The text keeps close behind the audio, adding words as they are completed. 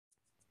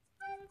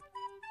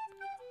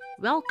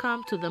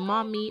Welcome to the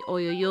Mommy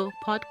Oyoyo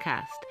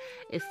podcast,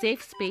 a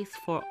safe space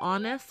for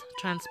honest,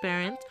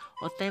 transparent,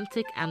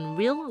 authentic, and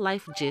real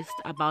life gist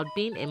about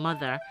being a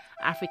mother,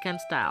 African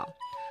style.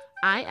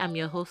 I am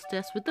your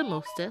hostess with the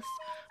mostest,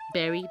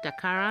 Berry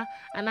Dakara,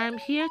 and I'm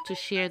here to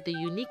share the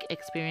unique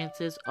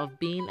experiences of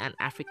being an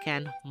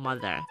African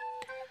mother.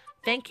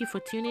 Thank you for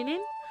tuning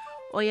in.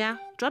 Oya,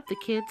 drop the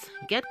kids,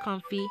 get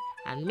comfy,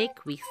 and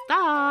make we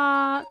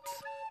start.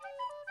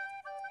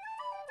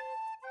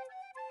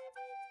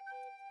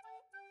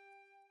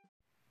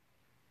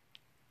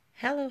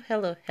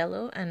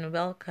 Hello, and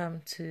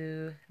welcome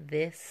to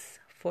this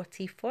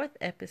 44th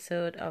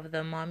episode of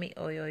the Mommy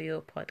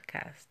Oyoyo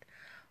podcast.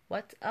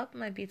 What's up,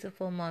 my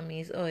beautiful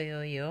mommies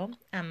Oyoyo,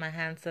 and my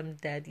handsome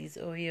daddies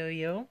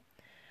Oyoyo,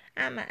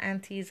 and my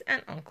aunties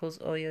and uncles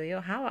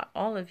Oyoyo? How are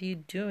all of you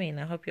doing?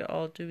 I hope you're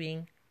all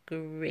doing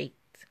great.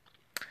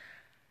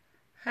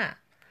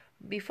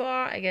 Before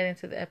I get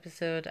into the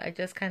episode, I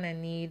just kind of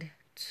need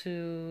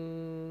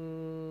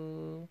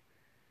to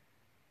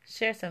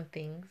share some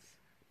things.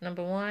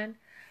 Number one,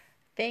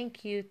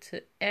 thank you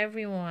to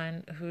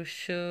everyone who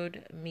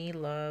showed me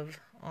love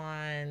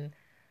on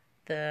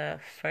the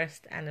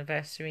first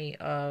anniversary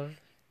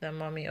of the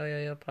Mommy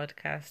Oyoyo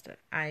podcast.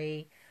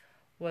 I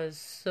was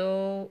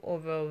so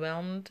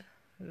overwhelmed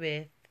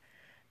with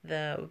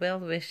the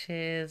well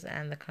wishes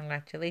and the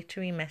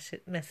congratulatory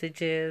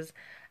messages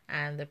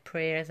and the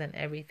prayers and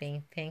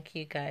everything. Thank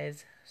you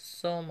guys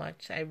so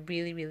much. I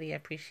really, really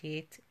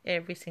appreciate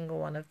every single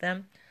one of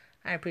them.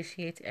 I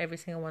appreciate every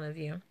single one of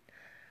you.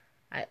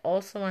 I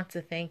also want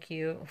to thank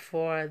you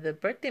for the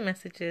birthday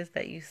messages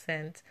that you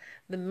sent,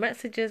 the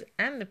messages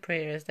and the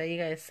prayers that you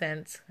guys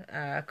sent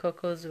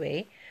Coco's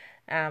way.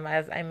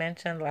 As I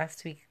mentioned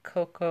last week,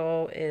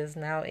 Coco is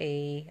now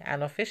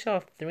an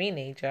official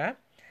three-nager,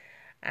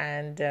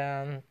 and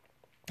I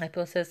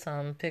posted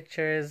some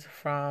pictures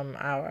from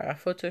our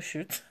photo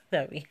shoot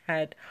that we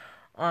had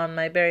on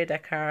my Berry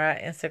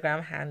Dakara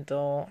Instagram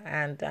handle,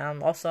 and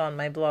also on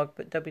my blog,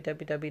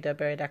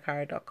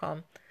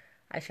 www.berrydakara.com.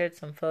 I shared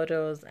some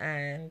photos,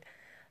 and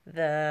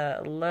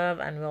the love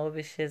and well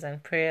wishes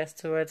and prayers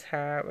towards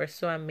her were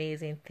so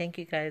amazing. Thank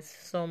you guys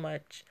so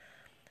much.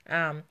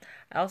 I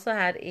also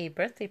had a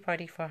birthday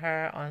party for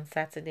her on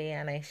Saturday,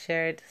 and I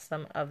shared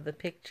some of the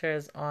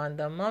pictures on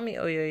the Mommy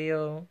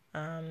Oyoyo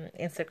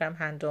Instagram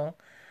handle,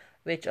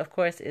 which of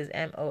course is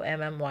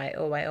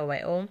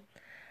MOMMYOYOYO.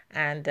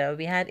 And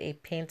we had a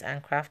paint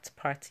and craft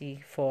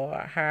party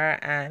for her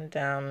and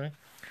her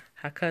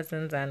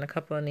cousins and a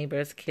couple of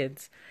neighbors'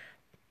 kids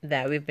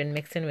that we've been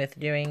mixing with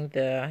during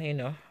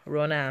the,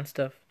 Rona and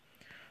stuff.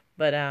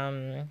 But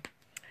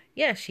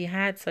yeah, she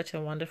had such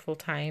a wonderful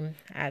time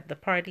at the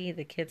party.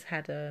 The kids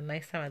had a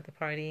nice time at the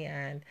party,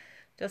 and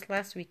just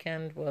last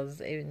weekend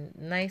was a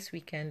nice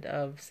weekend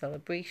of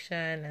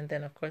celebration. And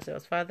then of course it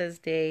was Father's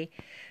Day,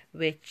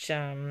 which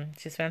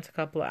she spent a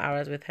couple of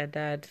hours with her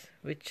dad,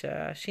 which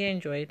she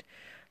enjoyed.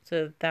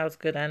 So that was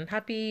good. And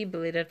happy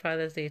belated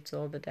Father's Day to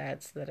all the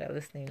dads that are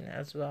listening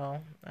as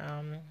well.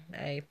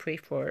 I pray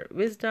for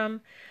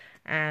wisdom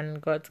and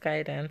God's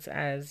guidance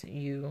as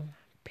you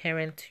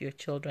parent your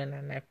children,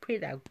 and I pray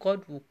that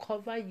God will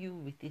cover you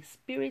with a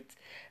spirit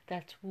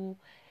that will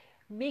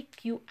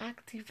make you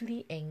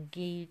actively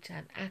engage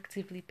and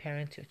actively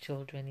parent your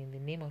children in the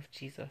name of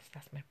Jesus.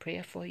 That's my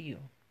prayer for you.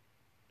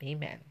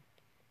 Amen.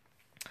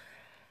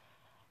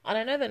 On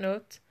another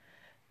note,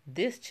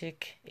 this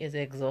chick is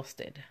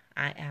exhausted.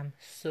 I am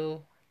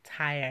so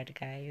tired,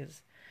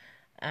 guys.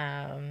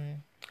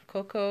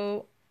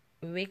 Coco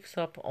wakes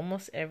up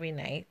almost every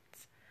night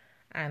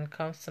and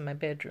comes to my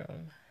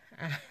bedroom,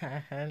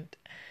 and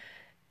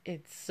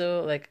it's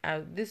so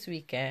this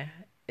weekend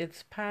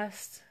it's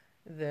past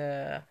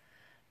the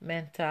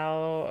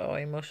mental or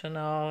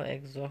emotional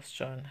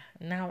exhaustion.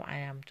 Now I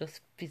am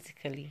just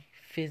physically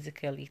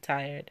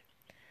tired,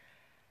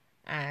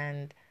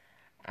 and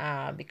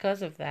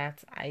because of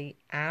that, I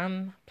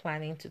am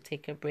planning to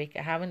take a break.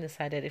 I haven't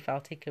decided if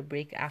I'll take a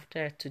break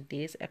after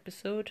today's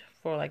episode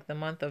for the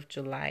month of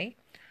July,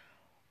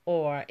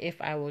 or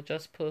if I will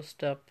just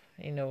post up,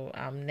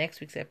 next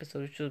week's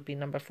episode, which will be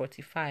number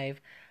 45.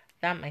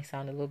 That might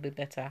sound a little bit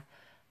better.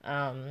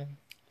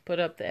 Put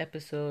up the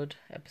episode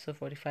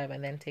 45,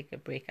 and then take a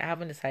break. I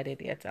haven't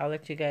decided yet. I'll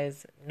let you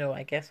guys know,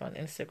 I guess, on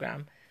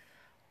Instagram.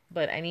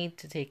 But I need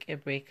to take a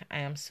break. I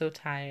am so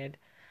tired.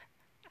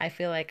 I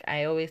feel like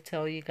I always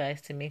tell you guys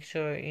to make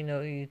sure,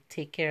 you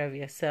take care of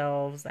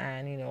yourselves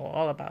and,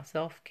 all about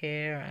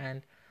self-care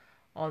and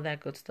all that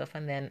good stuff.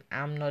 And then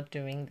I'm not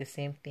doing the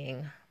same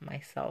thing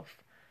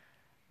myself.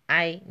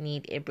 I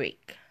need a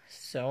break.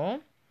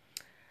 So,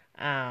 like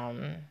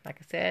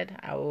I said,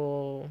 I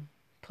will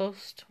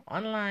post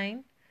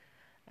online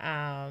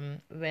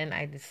when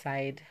I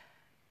decide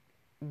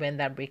when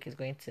that break is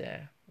going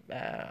to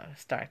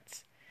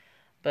start.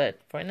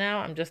 But for now,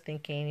 I'm just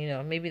thinking,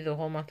 maybe the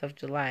whole month of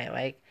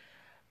July,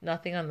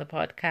 nothing on the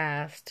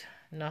podcast,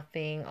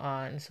 nothing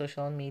on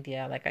social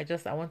media. I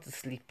want to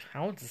sleep.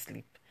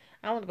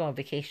 I want to go on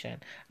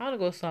vacation. I want to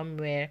go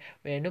somewhere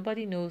where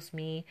nobody knows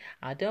me.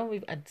 I don't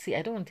want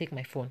to take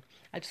my phone.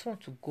 I just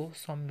want to go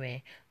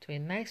somewhere to a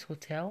nice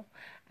hotel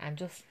and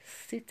just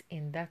sit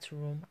in that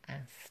room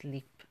and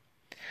sleep.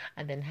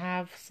 And then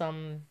have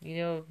some,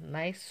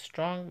 nice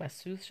strong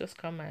masseuse just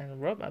come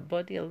and rub my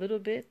body a little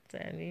bit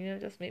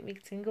and, just make me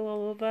tingle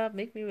all over,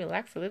 make me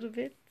relax a little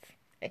bit.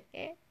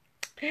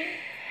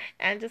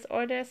 And just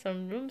order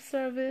some room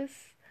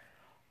service,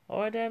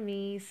 order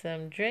me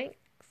some drinks,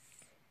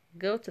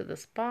 go to the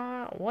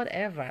spa,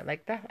 whatever.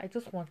 Like that, I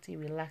just want a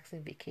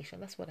relaxing vacation.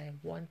 That's what I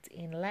want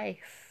in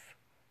life.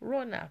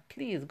 Rona,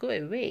 please go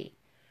away.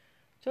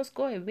 Just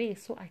go away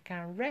so I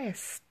can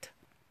rest.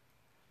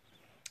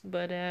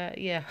 But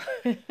yeah.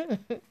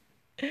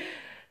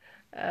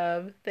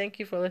 Thank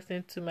you for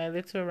listening to my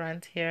little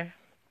rant here.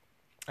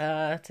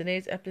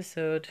 Today's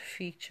episode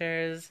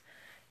features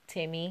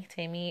Tammy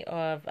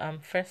of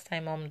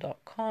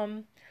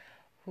firsttimemom.com,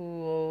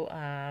 who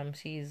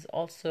she's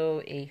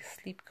also a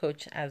sleep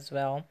coach as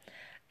well.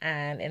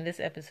 And in this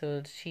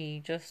episode, she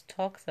just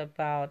talks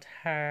about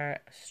her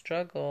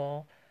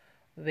struggle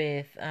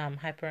with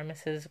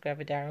hyperemesis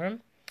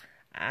gravidarum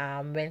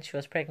when she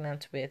was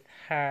pregnant with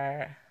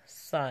her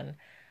son.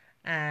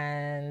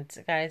 And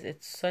guys,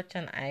 it's such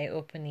an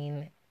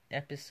eye-opening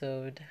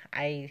episode.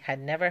 I had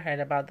never heard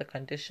about the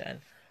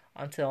condition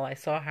until I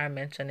saw her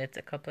mention it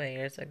a couple of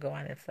years ago,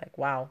 and it's like,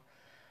 wow.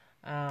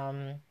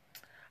 Um,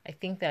 I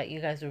think that you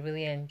guys will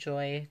really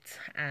enjoy it,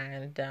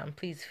 and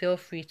please feel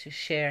free to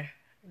share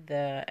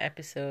the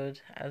episode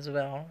as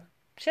well.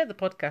 Share the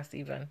podcast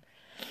even.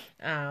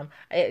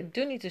 I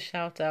do need to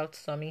shout out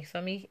Somi.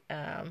 Somi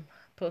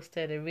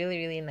posted a really,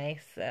 really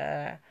nice,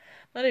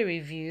 not a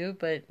review,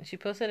 but she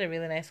posted a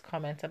really nice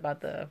comment about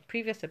the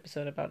previous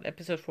episode, about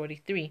episode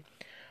 43,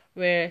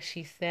 where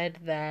she said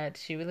that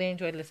she really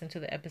enjoyed listening to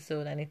the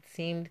episode, and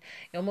it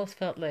almost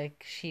felt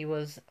like she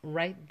was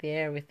right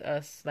there with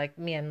us, like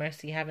me and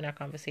Mercy having our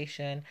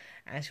conversation,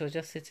 and she was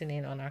just sitting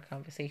in on our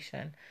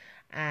conversation.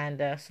 And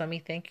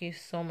Somi, thank you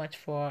so much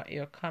for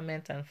your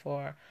comment and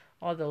for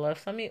all the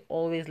love. Somi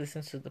always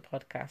listens to the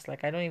podcast.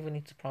 Like, I don't even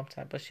need to prompt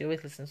her, but she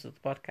always listens to the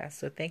podcast.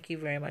 So thank you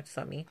very much,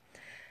 Somi.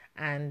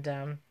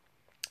 And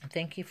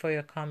thank you for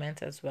your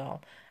comment as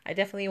well. I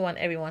definitely want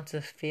everyone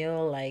to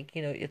feel like,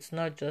 it's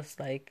not just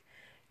like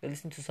you're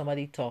listening to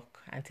somebody talk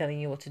and telling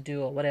you what to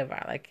do or whatever.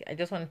 Like, I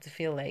just want it to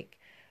feel like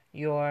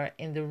you're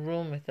in the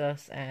room with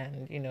us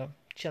and,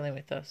 chilling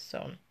with us.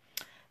 So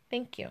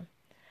thank you.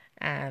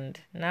 And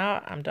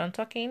now I'm done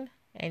talking.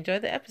 Enjoy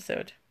the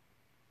episode.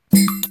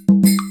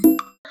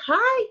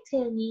 Hi,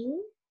 Tammy.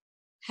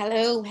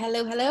 Hello,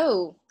 hello,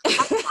 hello.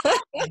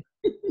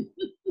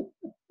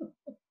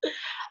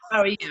 How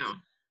are you?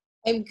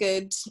 I'm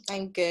good.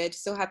 I'm good.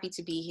 So happy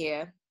to be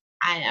here.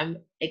 I am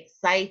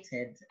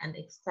excited and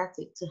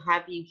ecstatic to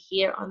have you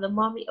here on the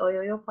Mommy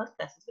Oyoyo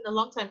podcast. It's been a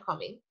long time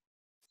coming.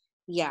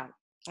 Yeah,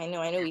 I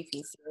know we've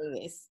been saying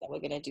this, that we're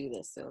going to do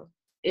this. So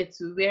it's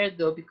weird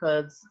though,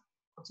 because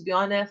to be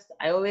honest,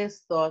 I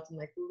always thought,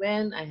 like,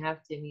 when I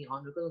have Timmy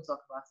on, we're going to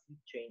talk about sleep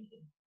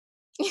training.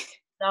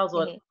 That was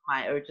what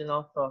my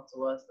original thought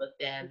was. But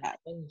then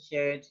when you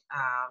shared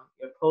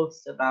your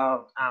post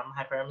about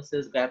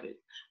hyperemesis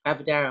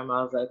gravidarum,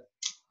 I was like,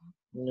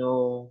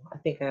 no, I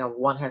think I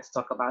want her to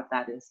talk about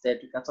that instead.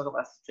 We can talk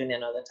about sleep training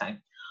another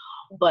time.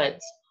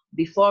 But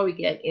before we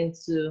get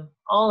into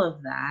all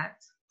of that,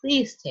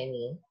 please,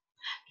 Tammy,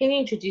 can you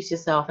introduce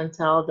yourself and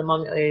tell the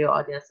Mommy Oyoyo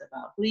audience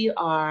about who you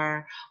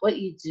are, what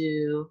you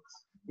do,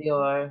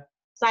 your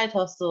side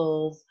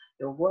hustles,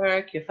 your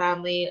work, your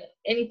family,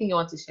 anything you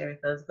want to share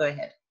with us? Go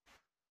ahead.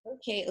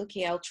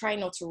 Okay. I'll try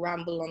not to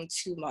ramble on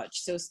too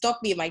much. So stop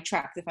me in my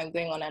tracks if I'm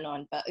going on and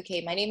on. But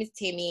okay, my name is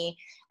Tammy,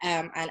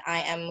 and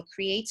I am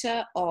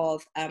creator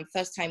of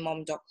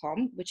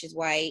firsttimemom.com, which is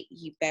why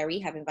you, Barry,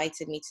 have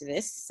invited me to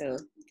this. So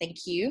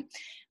thank you.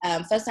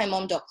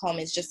 Firsttimemom.com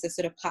is just a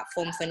sort of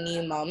platform for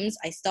new moms.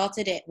 I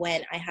started it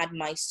when I had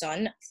my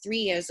son 3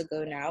 years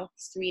ago now.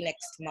 It's 3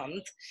 next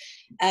month.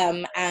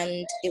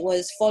 And it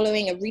was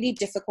following a really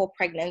difficult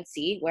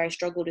pregnancy where I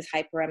struggled with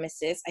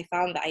hyperemesis. I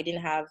found that I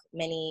didn't have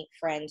many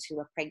friends who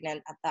were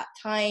pregnant at that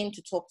time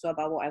to talk to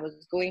about what I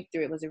was going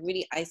through. It was a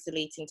really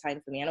isolating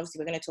time for me. And obviously,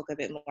 we're going to talk a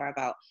bit more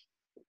about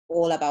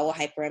what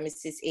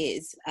hyperemesis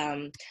is.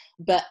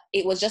 But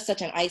it was just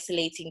such an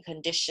isolating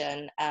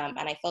condition. And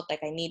I felt like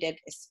I needed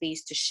a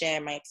space to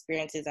share my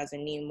experiences as a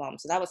new mom.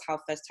 So that was how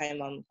First Time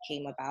Mom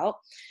came about.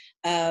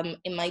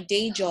 In my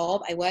day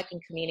job, I work in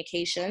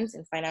communications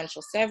and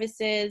financial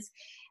services.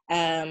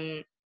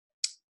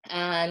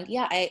 And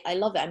yeah, I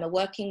love it. I'm a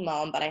working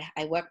mom, but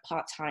I work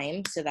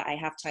part-time so that I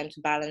have time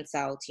to balance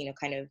out,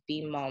 kind of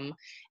being mom.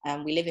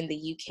 We live in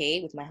the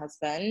UK with my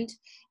husband.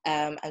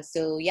 And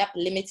so, yep,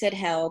 limited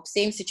help,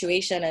 same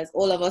situation as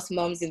all of us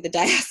moms in the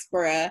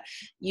diaspora,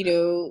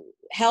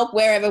 help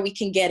wherever we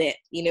can get it,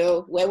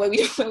 where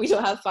we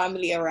don't have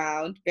family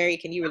around. Barry,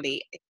 can you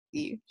relate?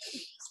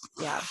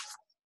 Yeah.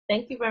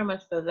 Thank you very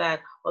much for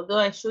that. Although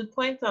I should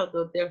point out,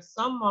 though, there are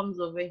some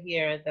moms over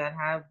here that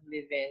have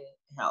live-in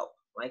help,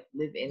 like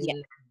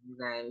live-in,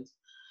 and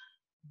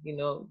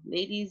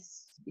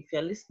Ladies, if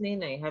you're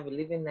listening and you have a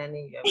living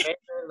nanny, you're very,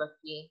 very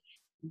lucky.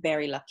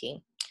 Very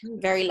lucky.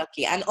 Very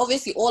lucky. And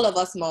obviously all of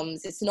us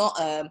moms, it's not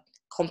a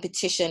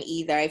competition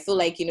either. I feel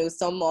like,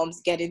 some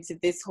moms get into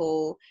this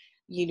whole,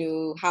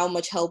 how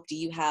much help do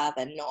you have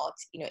and not.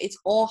 It's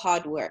all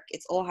hard work.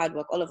 It's all hard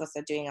work. All of us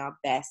are doing our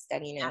best.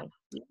 And Yeah.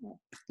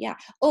 yeah.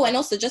 Oh, and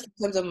also just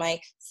in terms of my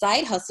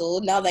side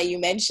hustle, now that you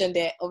mentioned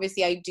it,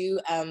 obviously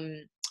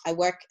I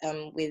work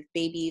with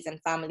babies and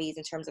families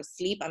in terms of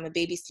sleep. I'm a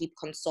baby sleep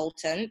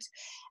consultant.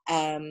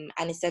 And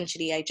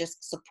essentially, I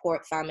just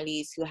support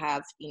families who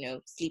have,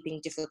 sleeping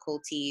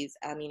difficulties,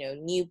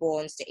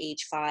 newborns to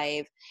age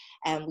 5.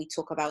 And we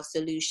talk about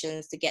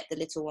solutions to get the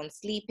little one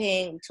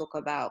sleeping. We talk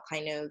about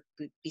kind of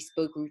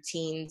bespoke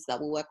routines that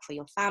will work for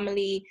your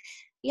family.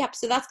 Yep.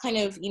 So that's kind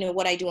of,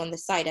 what I do on the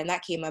side. And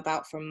that came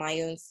about from my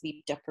own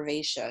sleep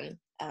deprivation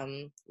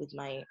with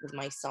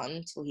my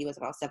son till he was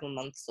about 7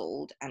 months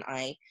old. And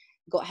I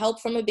got help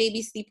from a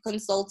baby sleep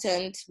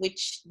consultant,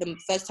 which the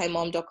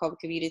firsttimemom.com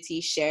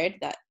community shared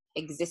that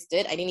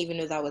existed. I didn't even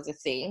know that was a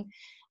thing.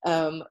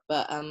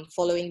 But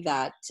following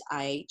that,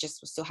 I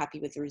just was so happy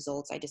with the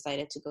results. I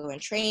decided to go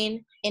and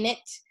train in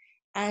it.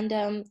 And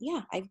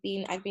yeah, I've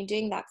been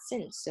doing that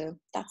since. So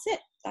that's it.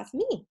 That's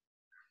me.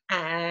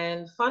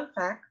 And fun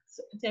fact,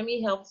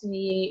 Temi helped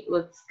me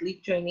with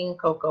sleep training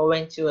Coco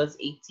when she was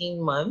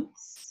 18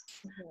 months.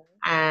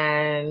 Mm-hmm.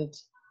 And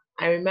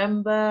I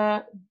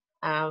remember,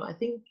 I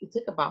think it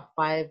took about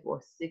 5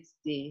 or 6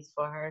 days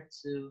for her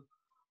to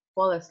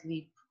fall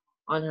asleep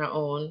on her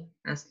own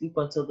and sleep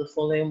until the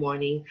following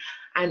morning.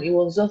 And it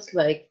was just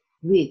like,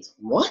 wait,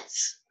 what?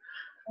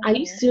 Are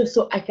you Mm-hmm. serious?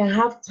 So I can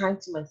have time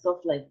to myself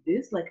like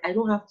this? Like I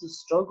don't have to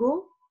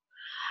struggle?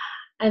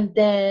 And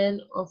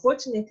then,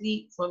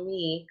 unfortunately for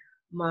me,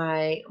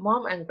 my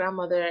mom and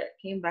grandmother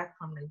came back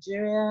from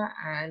Nigeria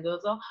and they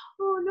was all,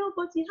 oh no,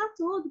 but you have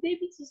to hold the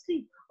baby to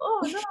sleep.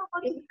 Oh no,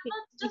 but you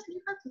cannot just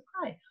leave her to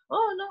cry.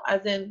 Oh no,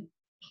 as in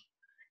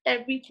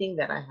everything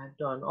that I had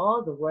done,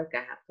 all the work I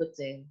had put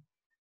in,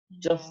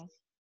 just Yeah.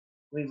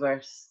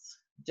 reversed.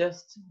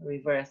 Just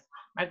reversed.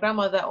 My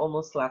grandmother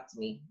almost slapped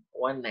me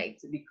one night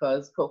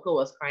because Coco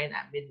was crying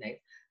at midnight.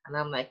 And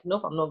I'm like,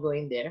 nope, I'm not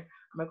going there. And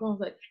my grandma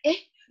was like,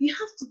 you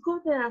have to go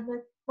there. I'm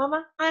like,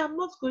 Mama, I am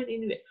not going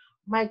anywhere.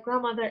 My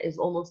grandmother is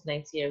almost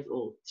 90 years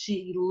old.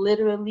 She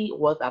literally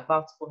was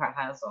about to put her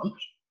hands on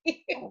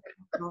me. Oh,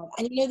 God.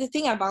 And the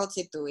thing about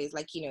it though is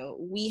like,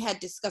 we had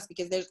discussed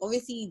because there's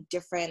obviously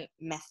different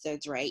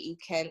methods, right?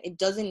 It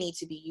doesn't need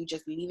to be you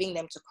just leaving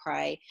them to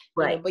cry,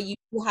 Right. but you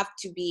have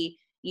to be,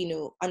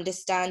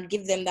 understand,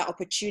 give them that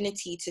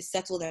opportunity to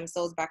settle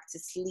themselves back to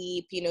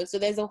sleep, so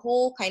there's a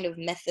whole kind of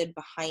method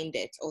behind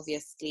it,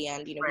 obviously.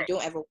 And, we Right.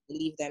 don't ever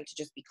leave them to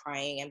just be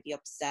crying and be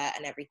upset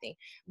and everything.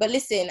 But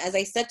listen, as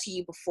I said to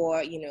you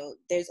before,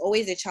 there's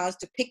always a chance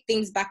to pick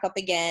things back up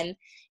again.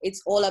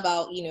 It's all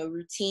about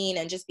routine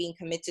and just being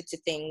committed to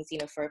things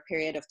for a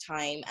period of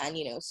time. And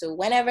so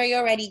whenever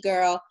you're ready,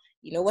 girl,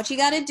 you know what you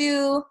got to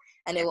do,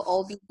 and it will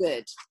all be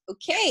good.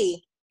 Okay.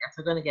 Yes,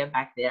 we're going to get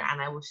back there.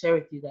 And I will share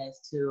with you guys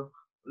too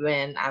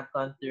when I've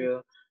gone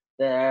through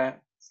the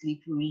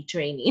sleep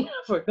retraining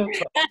for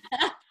Coco.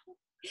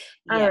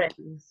 All Yep. right.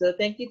 So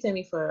thank you,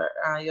 Tammy, for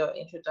your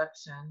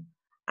introduction.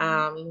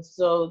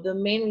 So the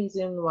main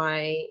reason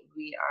why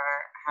we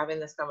are having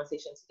this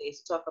conversation today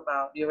is to talk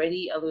about, you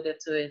already alluded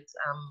to it,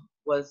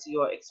 was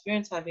your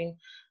experience having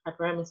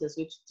hyperemesis,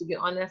 which to be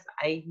honest,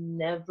 I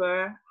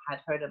never had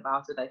heard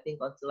about it, I think,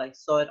 until I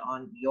saw it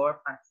on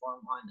your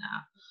platform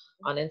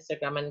on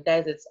Instagram. And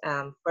guys, it's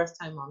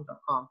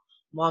firsttimemom.com,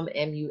 mom,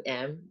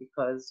 M-U-M,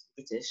 because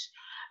British.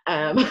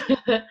 Um,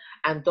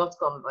 and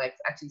 .com, like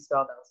actually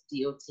spelled out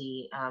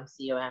DOT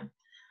COM.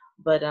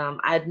 But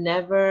I'd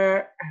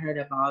never heard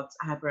about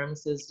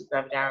hyperemesis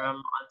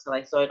gravidarum until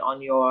I saw it on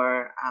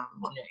your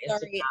Sorry,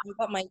 Instagram. I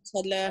got my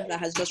toddler that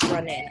has just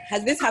run in.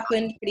 Has this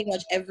happened pretty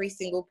much every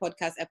single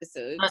podcast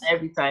episode? Not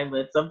every time,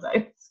 but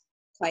sometimes.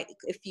 Quite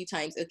a few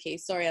times. Okay,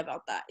 sorry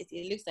about that.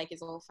 It looks like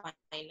it's all fine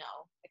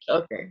now.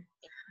 Okay, Okay.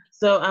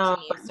 So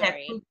continue. yeah,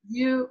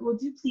 Sorry.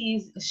 would you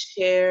please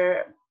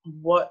share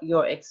what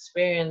your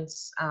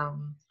experience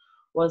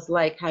was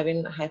like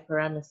having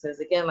hyperemesis?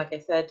 Again, like I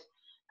said,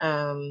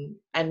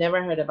 I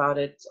never heard about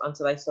it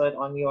until I saw it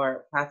on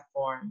your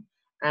platform,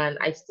 and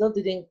I still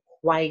didn't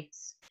quite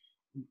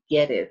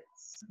get it,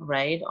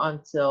 right?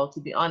 Until, to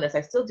be honest,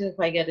 I still didn't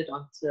quite get it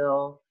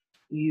until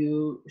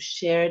you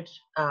shared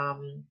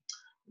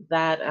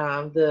that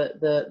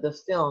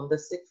the film, the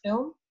sick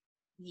film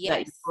that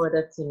you Yes.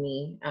 forwarded to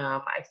me.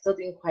 I still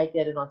didn't quite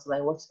get it until I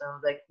watched it. I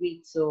was like,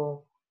 wait,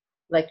 so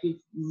like you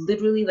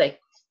literally like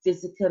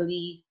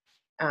physically,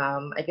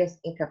 I guess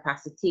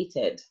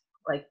incapacitated,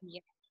 like Yeah.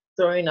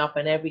 throwing up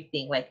and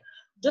everything. Like,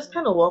 just Mhm.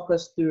 kind of walk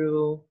us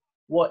through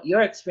what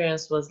your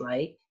experience was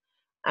like,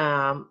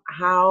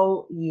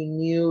 how you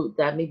knew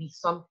that maybe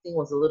something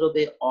was a little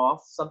bit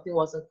off, something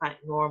wasn't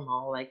quite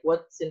normal, like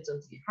what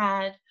symptoms you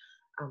had,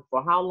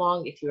 for how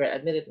long, if you were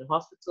admitted in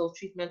hospital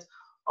treatment,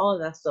 all of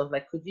that stuff.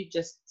 Like, could you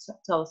just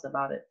tell us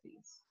about it,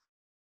 please?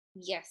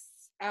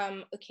 Yes.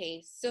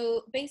 Okay,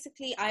 so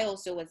basically I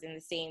also was in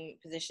the same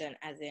position,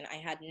 as in I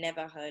had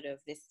never heard of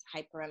this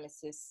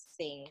hyperemesis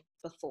thing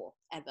before,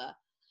 ever.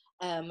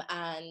 And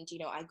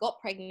I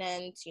got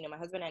pregnant. My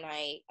husband and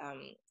I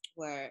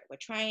were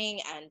trying,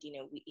 and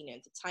we,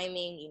 the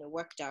timing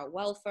worked out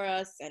well for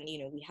us, and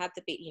we had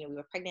the baby. We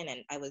were pregnant,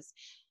 and I was,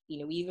 we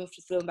even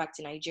flew back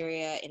to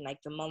Nigeria in like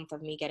the month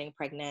of me getting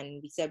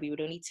pregnant. We said we would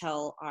only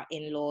tell our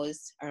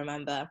in-laws, I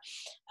remember.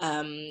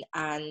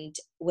 And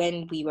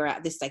when we were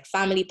at this like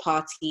family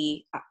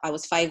party, I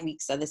was 5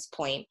 weeks at this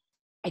point.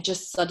 I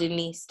just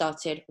suddenly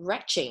started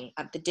retching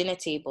at the dinner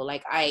table.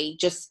 Like it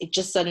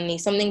just suddenly,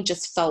 something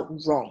just felt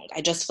wrong.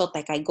 I just felt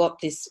like I got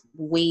this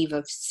wave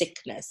of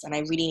sickness and I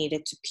really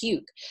needed to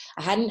puke.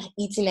 I hadn't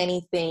eaten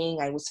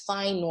anything. I was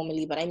fine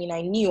normally, but I mean,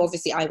 I knew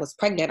obviously I was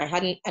pregnant. I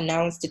hadn't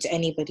announced it to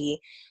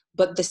anybody,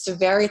 but the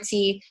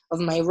severity of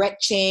my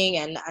retching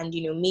and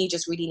me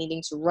just really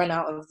needing to run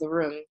out of the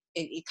room,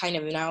 it kind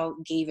of now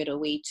gave it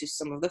away to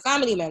some of the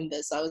family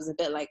members. So I was a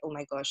bit like, oh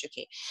my gosh,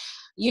 okay.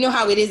 You know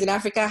how it is in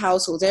African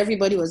households.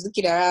 Everybody was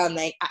looking around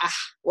like,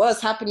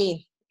 what's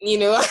happening?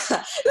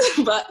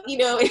 But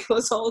it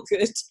was all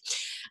good.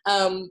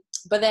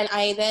 But then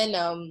I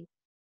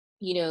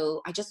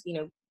just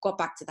got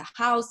back to the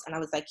house, and I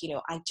was like,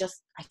 I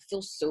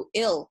feel so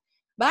ill.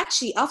 But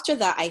actually, after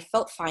that, I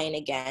felt fine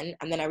again,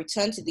 and then I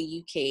returned to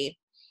the UK,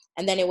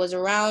 and then it was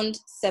around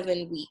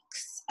 7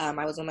 weeks.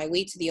 I was on my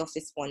way to the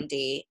office one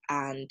day,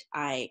 and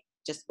I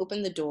just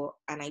opened the door,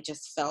 and I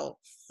just fell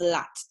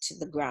flat to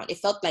the ground. It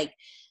felt like,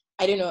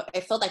 I don't know,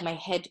 it felt like my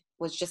head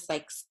was just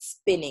like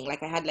spinning,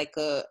 like I had like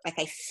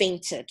I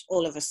fainted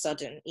all of a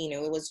sudden.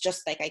 It was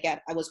just like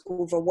I was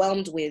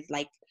overwhelmed with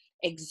like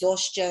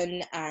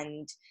exhaustion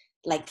and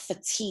like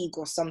fatigue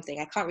or something.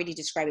 I can't really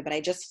describe it, but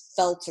I just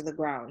fell to the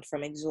ground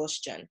from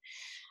exhaustion.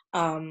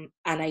 And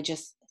I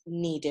just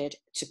needed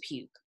to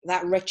puke.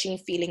 That retching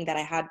feeling that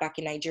I had back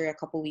in Nigeria a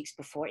couple of weeks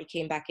before, it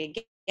came back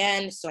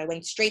again. So I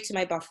went straight to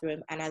my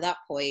bathroom, and at that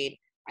point,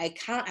 I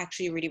can't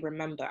actually really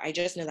remember. I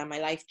just know that my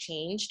life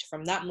changed.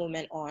 From that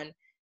moment on,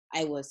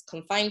 I was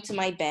confined to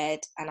my bed,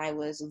 and I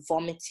was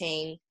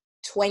vomiting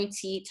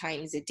 20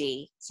 times a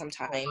day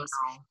sometimes.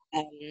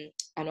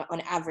 And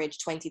on average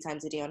 20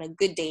 times a day. On a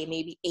good day,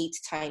 maybe 8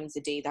 times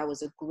a day. That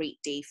was a great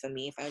day for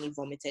me if I only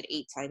vomited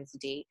 8 times a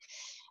day.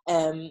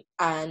 And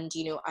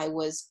I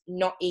was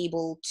not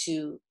able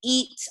to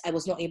eat. I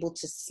was not able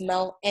to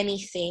smell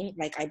anything.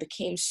 Like, I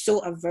became so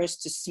averse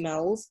to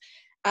smells.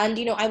 And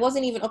I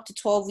wasn't even up to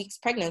 12 weeks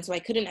pregnant, so I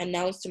couldn't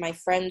announce to my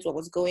friends what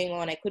was going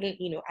on. I couldn't,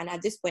 and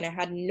at this point I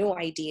had no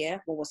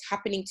idea what was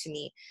happening to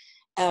me.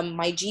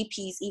 My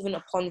GPs, even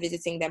upon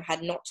visiting them,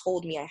 had not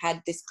told me I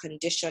had this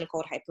condition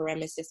called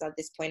hyperemesis at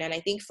this point. And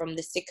I think from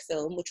the Sick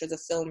film, which was a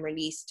film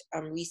released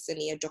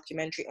recently, a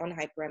documentary on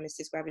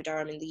hyperemesis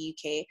gravidarum in the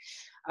UK,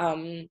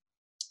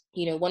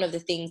 one of the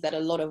things that a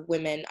lot of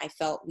women, I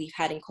felt, we've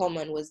had in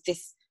common was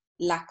this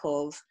lack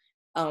of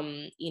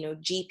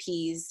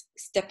GPs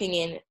stepping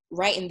in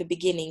right in the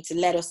beginning to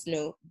let us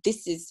know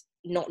this is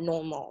not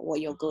normal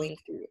what you're going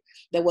through.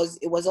 It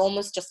was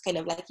almost just kind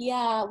of like,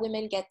 yeah,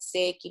 women get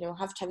sick,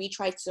 have you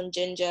tried some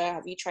ginger?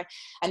 Have you tried?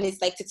 And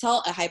it's like, to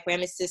tell a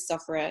hyperemesis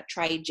sufferer,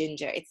 try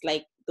ginger, it's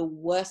like the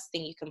worst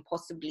thing you can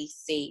possibly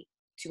say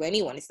to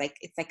anyone. It's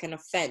like an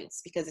offense,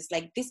 because it's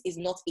like, this is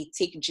not a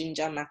take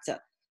ginger matter.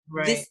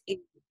 Right. This is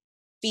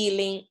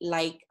feeling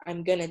like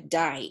I'm gonna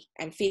die.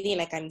 I'm feeling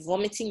like I'm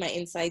vomiting my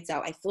insides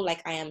out. I feel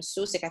like I am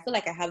so sick. I feel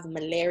like I have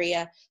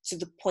malaria to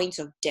the point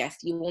of death.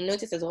 You will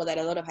notice as well that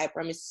a lot of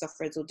hyperemesis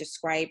sufferers will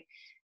describe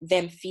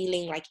them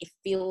feeling like it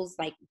feels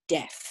like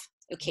death.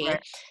 Okay.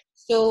 Right.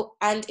 So,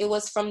 and it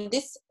was from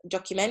this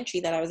documentary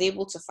that I was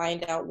able to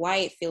find out why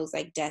it feels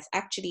like death.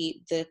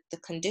 Actually, the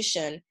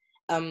condition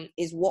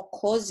is what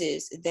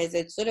causes, there's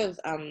a sort of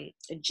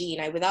a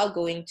gene, without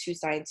going too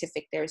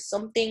scientific, there is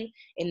something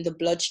in the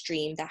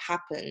bloodstream that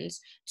happens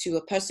to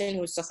a person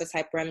who suffers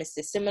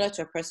hyperemesis, similar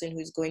to a person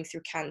who's going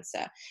through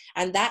cancer.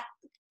 And that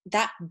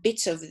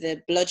bit of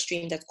the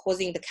bloodstream that's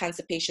causing the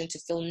cancer patient to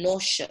feel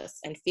nauseous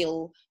and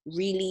feel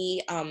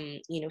really,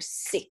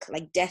 sick,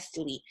 like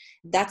deathly,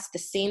 that's the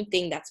same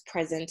thing that's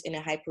present in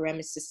a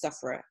hyperemesis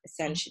sufferer,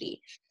 essentially.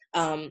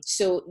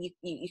 So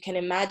you can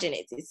imagine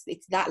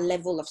it's that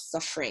level of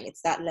suffering,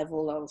 it's that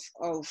level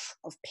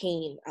of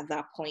pain at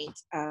that point.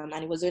 And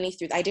it was only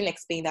through, I didn't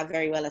explain that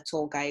very well at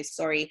all, guys.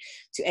 Sorry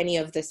to any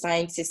of the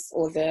scientists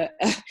or the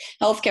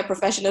healthcare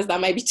professionals that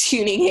might be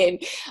tuning in.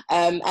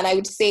 And I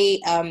would say,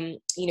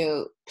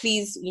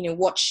 please,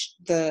 watch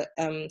the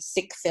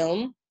Sick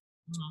film.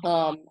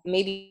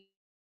 Maybe,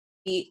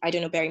 I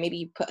don't know, Barry, maybe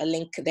you put a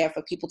link there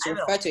for people to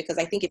refer to it, because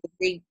I think it's a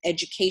very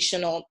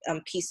educational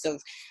piece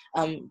of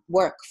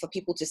work for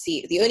people to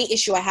see. The only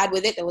issue I had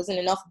with it, there wasn't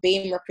enough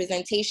BAME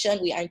representation.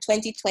 We are in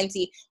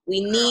 2020.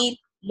 We need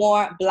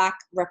more Black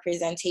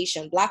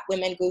representation. Black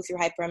women go through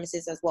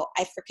hyperemesis as well.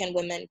 African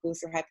women go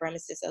through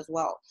hyperemesis as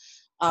well.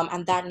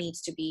 And that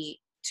needs to be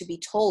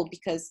told,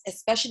 because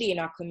especially in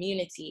our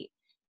community,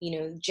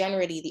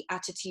 generally the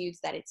attitudes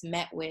that it's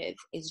met with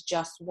is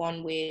just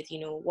one with,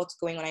 what's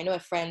going on. I know a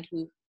friend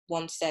who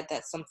once said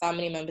that some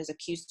family members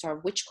accused her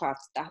of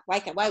witchcraft. That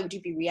why would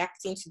you be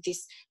reacting to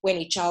this when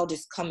a child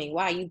is coming?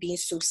 Why are you being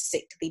so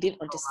sick? They didn't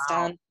Oh, wow.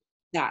 understand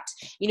that,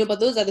 but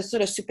those are the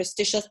sort of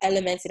superstitious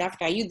elements in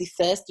Africa. Are you the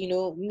first?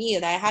 Me,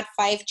 that I had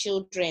 5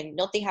 children,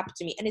 nothing happened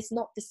to me. And it's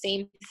not the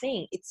same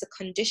thing. It's a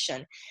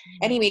condition.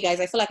 Anyway,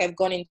 guys, I feel like I've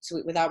gone into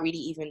it without really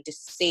even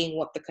just saying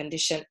what the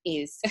condition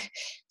is.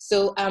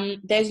 So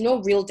there's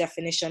no real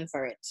definition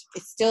for it.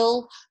 It's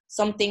still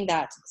something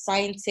that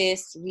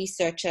scientists,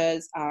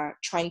 researchers are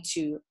trying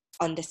to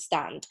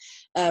understand.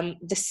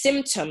 The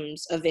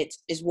symptoms of it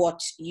is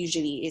what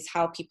usually is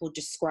how people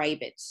describe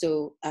it.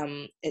 So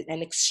an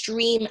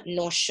extreme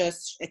nausea,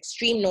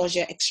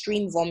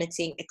 extreme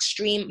vomiting,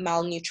 extreme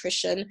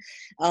malnutrition,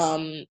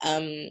 and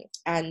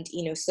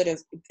sort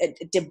of a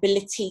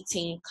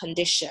debilitating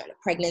condition,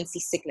 pregnancy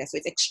sickness. So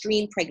it's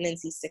extreme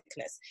pregnancy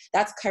sickness.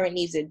 That's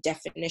currently the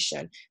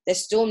definition.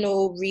 There's still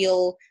no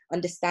real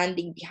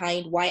understanding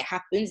behind why it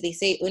happens. They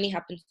say it only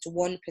happens to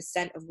 1%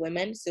 of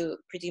women, so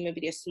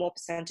presumably a small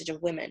percentage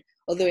of women,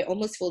 although it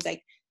almost feels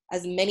like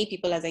as many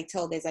people as I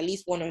tell, there's at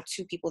least 1 or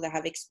 2 people that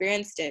have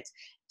experienced it.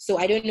 So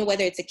I don't know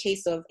whether it's a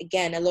case of,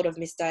 again, a lot of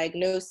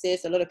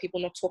misdiagnosis, a lot of people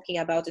not talking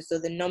about it, so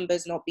the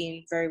numbers not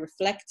being very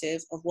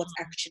reflective of what's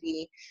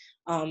actually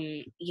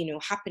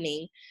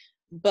happening.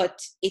 But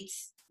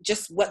it's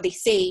just what they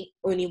say,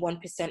 only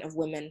 1% of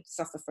women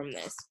suffer from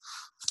this.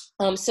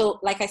 So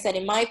like I said,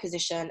 in my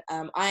position,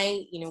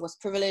 I, was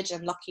privileged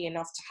and lucky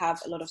enough to have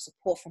a lot of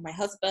support from my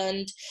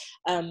husband.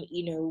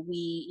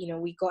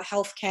 We got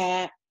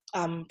healthcare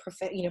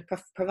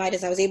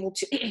providers. I was able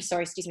to,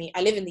 sorry, excuse me.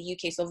 I live in the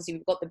UK, so obviously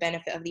we've got the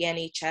benefit of the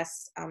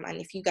NHS.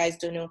 And if you guys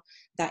don't know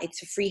that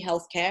it's a free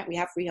healthcare, we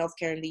have free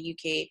healthcare in the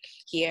UK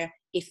here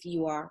if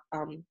you are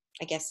a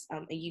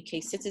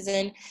UK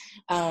citizen.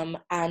 And,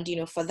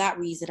 for that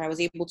reason, I was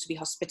able to be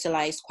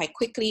hospitalized quite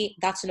quickly.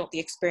 That's not the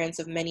experience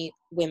of many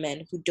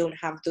women who don't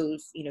have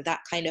those,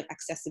 that kind of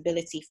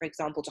accessibility, for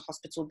example, to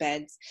hospital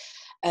beds.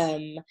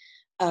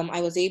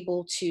 I was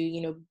able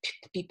to,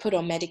 be put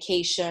on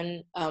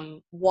medication.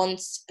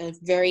 Once a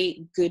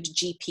very good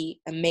GP,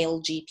 a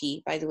male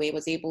GP, by the way,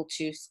 was able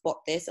to spot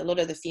this. A lot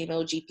of the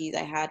female GPs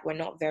I had were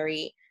not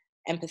very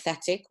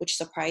empathetic, which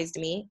surprised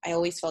me. I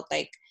always felt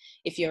like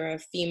if you're a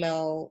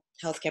female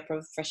healthcare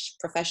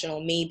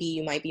professional, maybe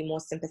you might be more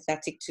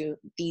sympathetic to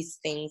these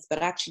things.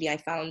 But actually, I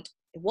found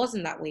it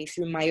wasn't that way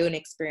through my own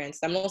experience.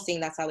 I'm not saying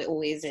that's how it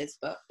always is,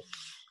 but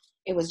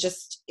it was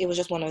just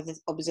one of the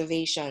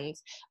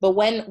observations. But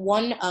when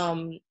one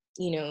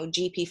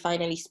GP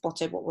finally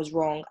spotted what was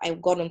wrong, I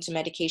got onto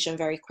medication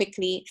very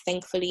quickly,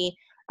 thankfully.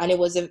 And it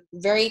was a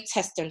very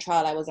test and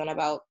trial. I was on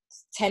about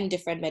 10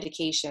 different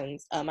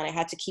medications, and I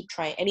had to keep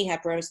trying. Any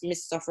hyperemesis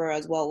sufferer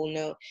as well will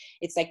know.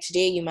 It's like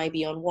today you might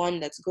be on one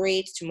that's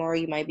great, tomorrow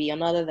you might be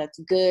another that's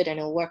good, and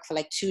it'll work for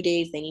like 2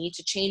 days, then you need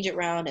to change it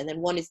around, and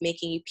then one is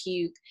making you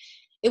puke.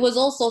 It was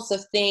all sorts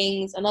of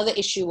things. Another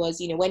issue was,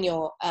 when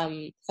you're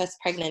first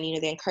pregnant,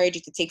 they encourage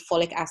you to take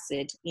folic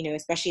acid,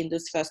 especially in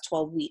those first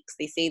 12 weeks.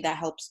 They say that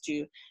helps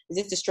is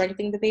it to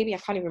strengthen the baby? I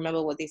can't even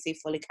remember what they say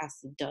folic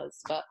acid does,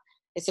 but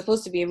it's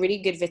supposed to be a really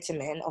good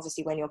vitamin,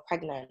 obviously, when you're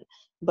pregnant.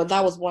 But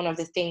that was one of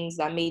the things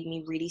that made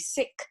me really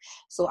sick.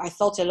 So I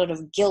felt a lot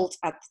of guilt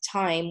at the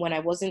time when I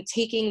wasn't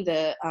taking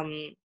the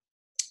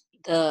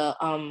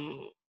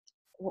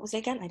what was it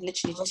again? I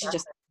literally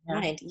just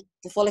mind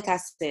the folic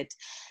acid.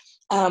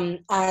 And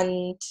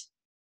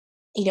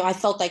I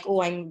felt like,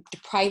 oh, I'm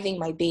depriving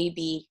my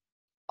baby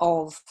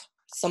of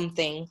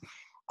something,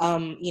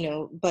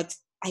 but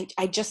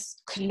I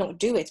just could not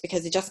do it,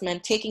 because it just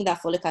meant taking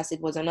that folic acid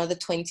was another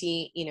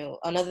 15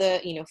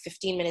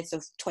 minutes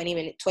of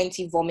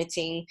 20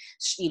 vomiting,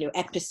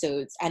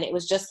 episodes. And it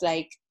was just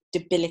like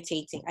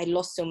debilitating. I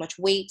lost so much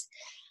weight.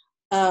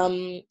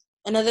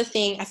 Another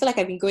thing, I feel like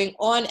I've been going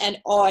on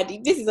and on.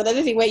 This is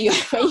another thing where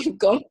you've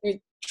gone through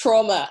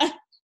trauma.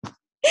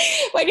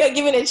 When you're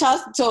given a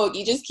chance to talk,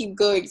 you just keep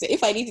going. So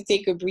if I need to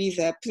take a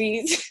breather,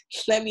 please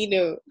let me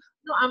know.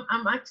 No,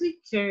 I'm actually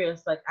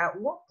curious. Like, at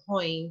what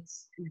point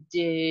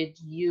did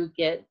you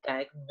get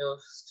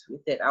diagnosed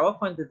with it? At what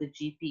point did the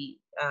GP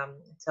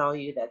tell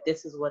you that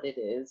this is what it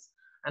is?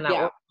 And at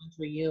what point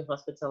were you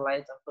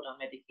hospitalized and put on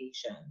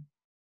medication?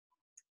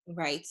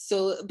 Right.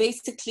 So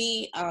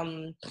basically,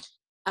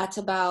 at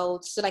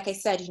about, so like I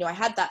said, I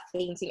had that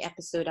fainting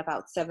episode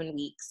about 7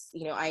 weeks.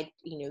 I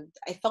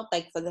felt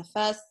like for the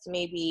first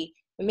maybe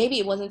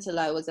it wasn't until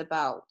I was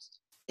about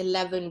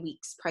 11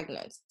 weeks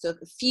pregnant. So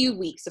a few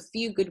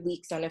good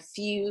weeks and a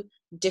few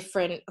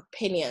different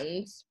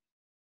opinions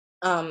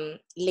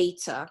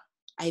later,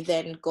 I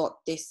then got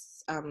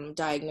this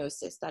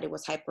diagnosis that it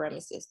was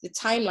hyperemesis. The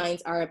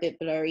timelines are a bit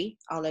blurry,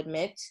 I'll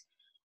admit.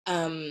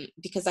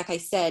 Because like I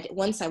said,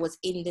 once I was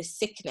in this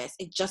sickness,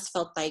 it just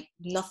felt like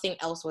nothing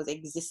else was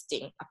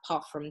existing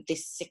apart from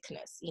this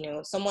sickness.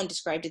 Someone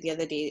described it the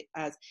other day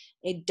as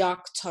a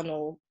dark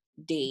tunnel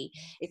day.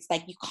 It's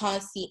like you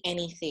can't see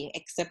anything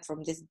except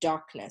from this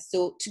darkness.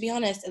 So to be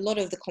honest, a lot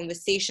of the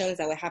conversations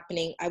that were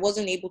happening, I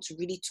wasn't able to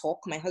really talk.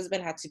 My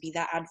husband had to be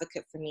that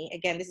advocate for me.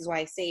 Again, this is why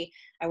I say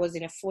I was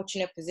in a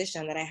fortunate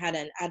position that I had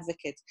an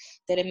advocate.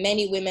 There are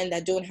many women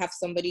that don't have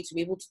somebody to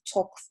be able to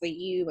talk for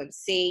you and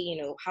say,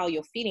 you know, how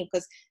you're feeling,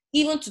 because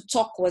even to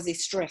talk was a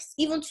stress.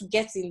 Even to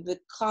get in the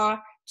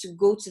car to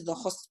go to the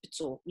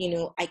hospital, you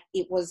know,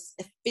 it was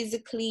a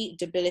physically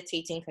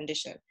debilitating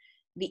condition.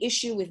 The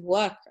issue with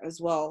work as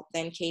well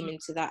then came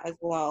into that as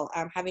well.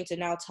 I'm having to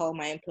now tell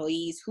my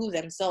employees who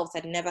themselves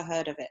had never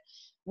heard of it.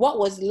 What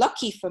was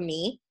lucky for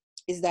me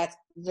is that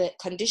the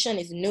condition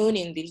is known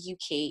in the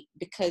UK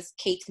because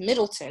Kate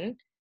Middleton,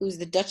 who's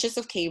the Duchess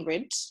of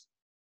Cambridge,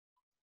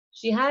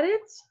 she had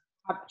it?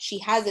 She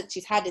has it.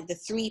 She's had it the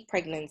 3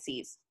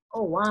 pregnancies.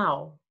 Oh,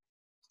 wow.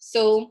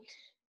 So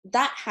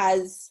that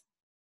has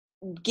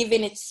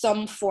given it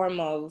some form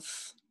of,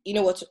 you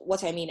know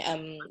what I mean,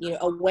 you know,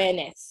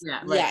 awareness.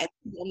 Yeah, right.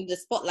 Yeah, on the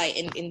spotlight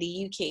in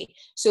the UK.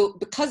 So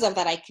because of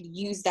that, I could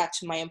use that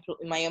to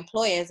my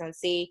employers and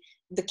say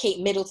the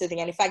Kate Middleton thing.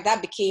 And in fact,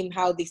 that became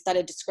how they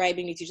started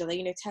describing it to each other.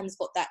 You know, Tam's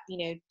got that, you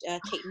know,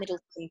 Kate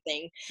Middleton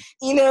thing.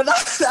 You know,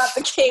 that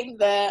became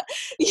the,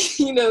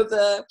 you know,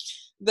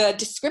 the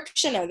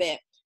description of it.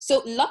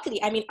 So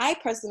luckily, I mean, I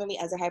personally,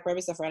 as a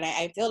hyperemesis sufferer, and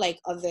I feel like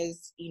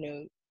others, you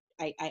know,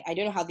 I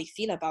don't know how they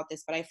feel about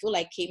this, but I feel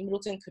like Kate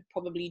Middleton could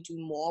probably do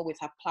more with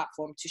her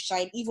platform to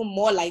shine even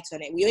more light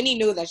on it. We only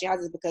know that she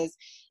has it because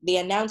they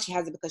announced she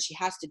has it because she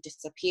has to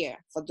disappear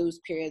for those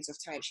periods of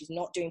time. She's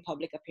not doing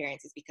public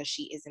appearances because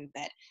she is in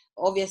bed.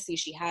 Obviously,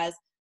 she has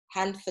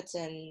hand, foot,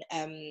 and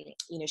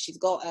you know, she's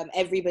got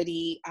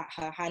everybody at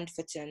her hand,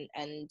 foot,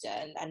 and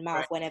mouth,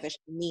 right, whenever she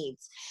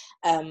needs.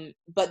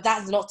 But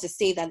that's not to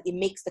say that it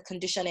makes the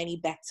condition any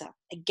better.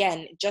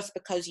 Again, just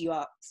because you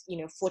are, you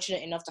know,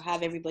 fortunate enough to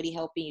have everybody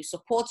helping you,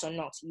 support or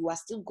not, you are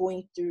still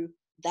going through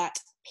that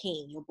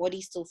pain. Your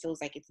body still feels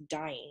like it's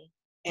dying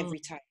every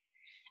time,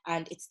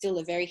 and it's still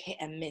a very hit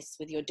and miss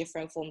with your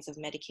different forms of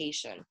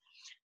medication.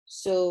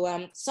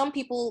 So some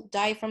people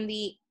die from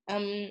the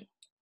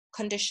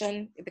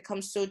condition. It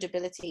becomes so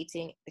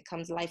debilitating, it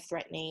becomes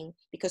life-threatening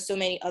because so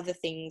many other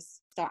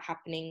things start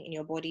happening in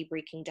your body,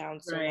 breaking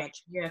down so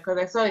much. Yeah, because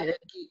I saw it.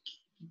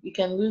 You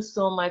can lose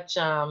so much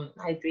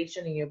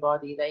hydration in your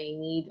body that you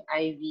need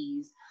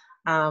IVs.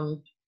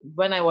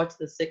 When I watched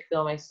the Sick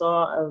film, I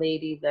saw a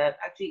lady that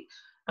actually,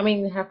 I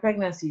mean, in her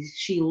pregnancy,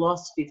 she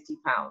lost 50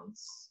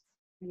 pounds.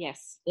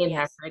 Yes. In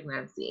her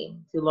pregnancy,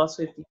 she lost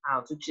 50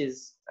 pounds, which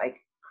is like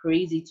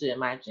crazy to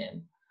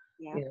imagine.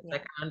 Yeah. You know,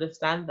 like I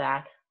understand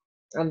that.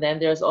 And then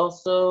there's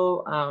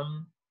also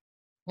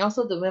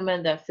the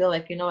women that feel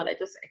like, you know what, I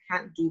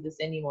can't do this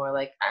anymore,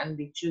 like, and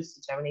they choose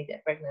to terminate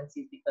their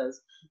pregnancies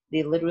because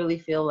they literally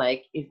feel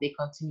like if they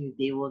continue,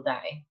 they will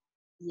die.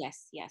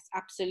 Yes,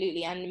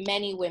 absolutely. And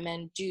many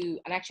women do.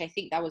 And actually, I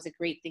think that was a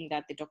great thing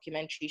that the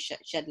documentary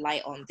shed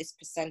light on, this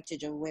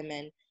percentage of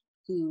women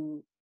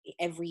who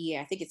every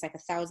year, I think it's like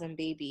 1,000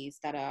 babies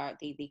that are,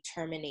 they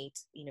terminate,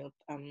 you know,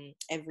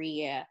 every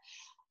year,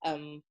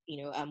 you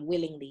know,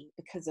 willingly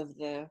because of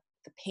the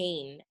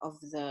pain of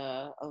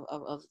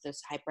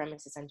this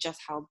hyperemesis and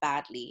just how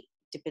badly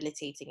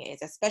debilitating it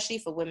is, especially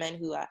for women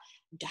who are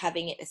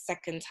having it a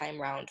second time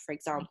round. For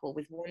example,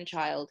 with one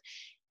child,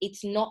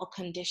 it's not a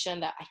condition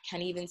that I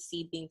can even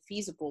see being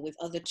feasible with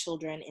other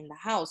children in the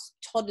house,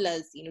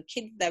 toddlers, you know,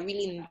 kids that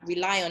really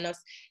rely on us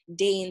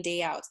day in,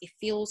 day out. It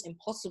feels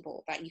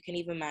impossible that you can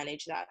even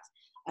manage that.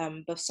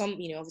 But some,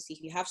 you know, obviously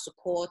if you have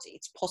support,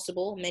 it's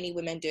possible. Many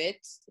women do it.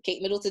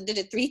 Kate Middleton did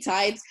it 3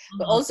 times,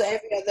 but also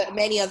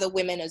many other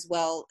women as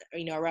well,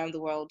 you know, around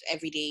the world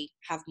every day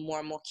have more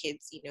and more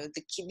kids. You know,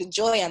 the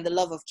joy and the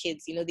love of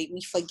kids, you know,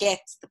 we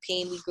forget the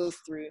pain we go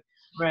through.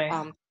 Right.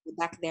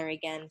 Back there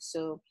again.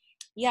 So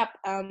yeah,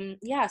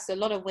 so a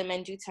lot of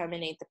women do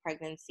terminate the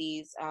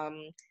pregnancies.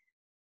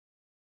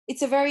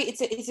 It's a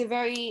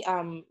very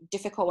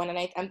difficult one,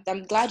 and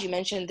I'm glad you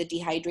mentioned the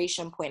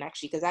dehydration point,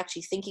 actually, because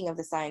actually thinking of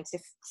the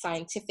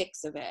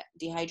scientifics of it,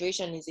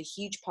 dehydration is a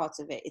huge part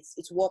of it.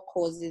 It's what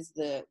causes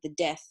the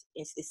death.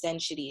 Is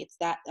essentially, it's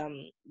that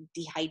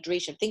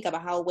dehydration. Think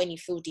about how when you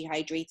feel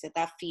dehydrated,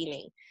 that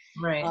feeling,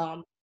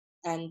 right,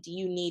 and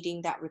you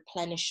needing that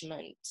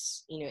replenishment,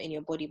 you know, in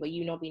your body, but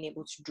you not being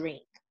able to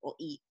drink or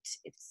eat.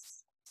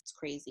 It's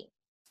crazy.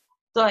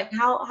 So like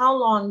how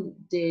long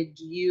did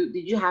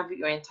you have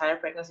your entire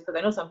pregnancy? Because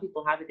I know some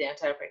people have it their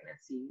entire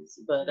pregnancies,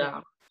 but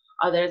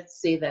others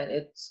say that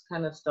it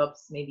kind of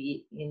stops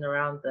maybe in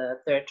around the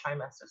 3rd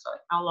trimester. So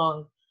like how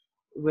long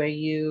were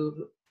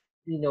you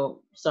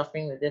know,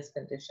 suffering with this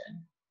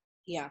condition?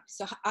 Yeah,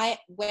 so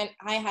when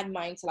I had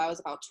mine till I was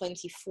about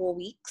 24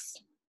 weeks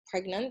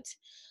pregnant,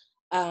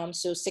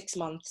 so 6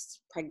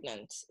 months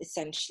pregnant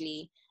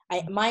essentially.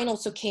 Mine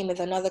also came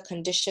with another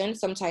condition.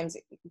 Sometimes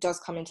it does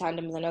come in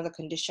tandem with another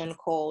condition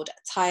called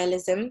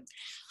thyroidism,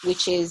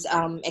 which is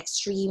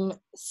extreme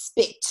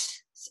spit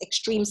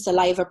extreme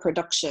saliva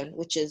production,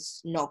 which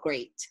is not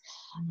great.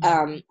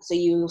 Mm-hmm. So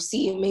you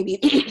see maybe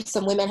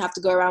some women have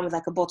to go around with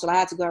like a bottle. I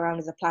had to go around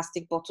with a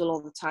plastic bottle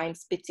all the time,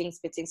 spitting. So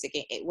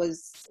it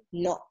was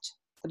not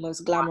the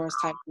most glamorous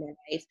time of my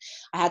life.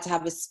 I had to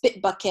have a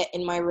spit bucket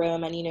in my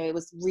room, and it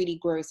was really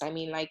gross. I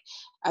mean, like,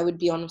 I would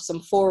be on some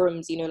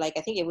forums, like,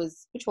 I think it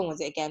was, which one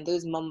was it again?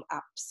 Those mum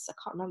apps. I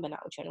can't remember now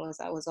which one it was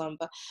I was on,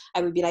 but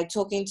I would be like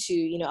talking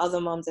to, other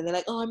mums, and they're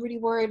like, oh, I'm really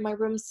worried. My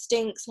room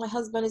stinks. My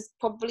husband is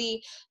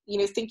probably,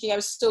 thinking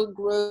I'm so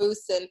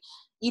gross. And,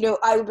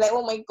 I would be like,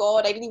 oh my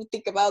God, I didn't even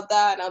think about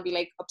that. And I'll be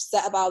like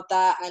upset about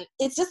that. And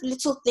it's just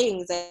little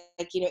things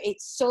like,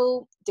 it's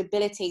so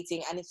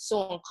debilitating and it's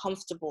so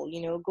uncomfortable,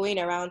 going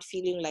around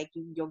feeling like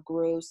you're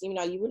gross. You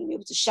wouldn't be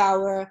able to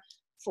shower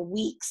for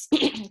weeks.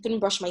 I couldn't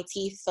brush my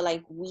teeth for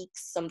like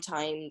weeks.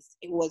 Sometimes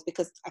it was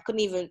because I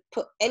couldn't even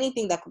put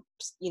anything that could,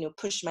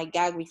 push my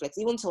gag reflex.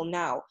 Even till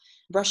now,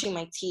 brushing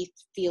my teeth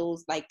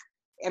feels like,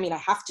 I mean, I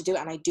have to do it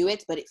and I do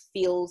it, but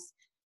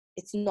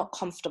it's not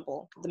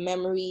comfortable. The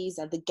memories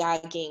and the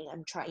gagging,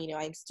 I'm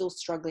still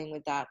struggling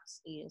with that.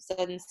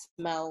 Certain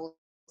smells,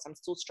 I'm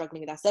still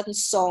struggling with that. Certain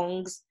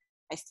songs,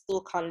 I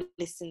still can't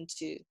listen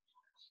to.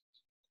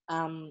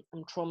 I'm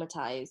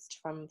traumatized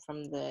from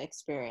the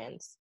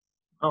experience.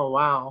 Oh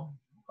wow.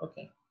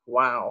 Okay.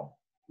 Wow.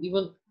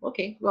 Even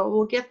okay. Well,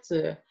 we'll get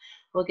to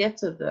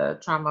the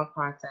trauma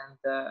part and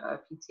the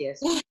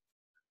PTSD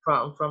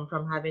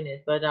from having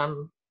it. But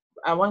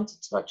I want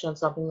to touch on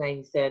something that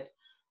you said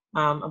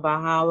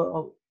about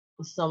how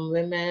some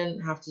women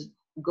have to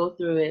go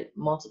through it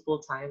multiple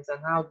times,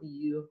 and how do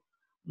you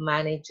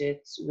manage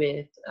it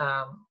with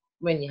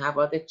when you have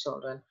other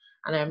children.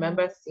 And I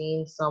remember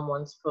seeing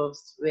someone's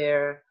post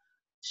where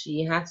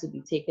she had to be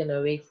taken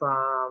away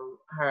from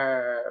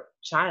her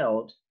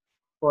child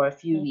for a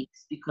few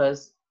weeks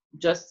because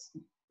just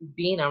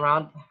being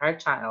around her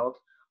child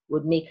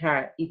would make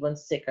her even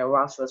sicker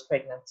while she was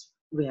pregnant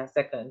with her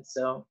second.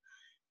 So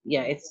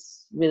yeah,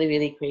 it's really,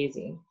 really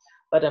crazy.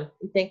 But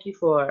thank you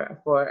for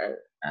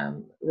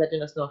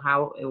letting us know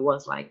how it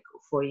was like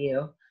for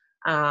you.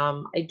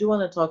 I do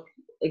want to talk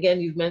again.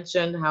 You've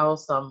mentioned how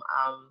some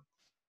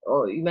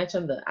or you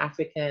mentioned the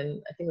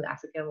African, I think the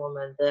African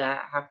woman,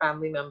 that her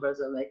family members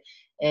are like,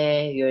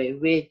 you're a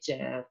witch,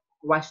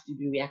 why should you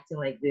be reacting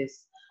like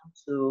this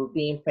to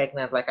being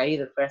pregnant? Like, are you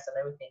the first and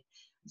everything?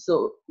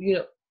 So,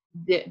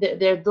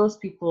 there are those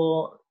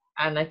people,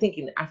 and I think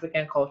in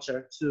African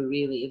culture too,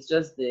 really, it's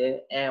just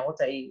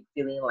what are you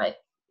feeling like?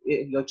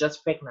 You're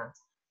just pregnant.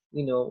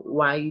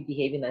 Why are you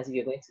behaving as if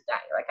you're going to die?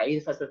 Like, are you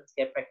the first person to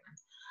get pregnant?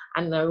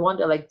 And I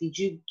wonder, like, did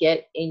you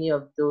get any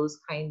of those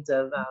kinds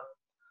of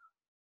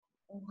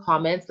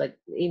comments, like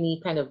any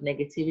kind of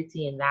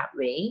negativity in that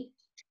way?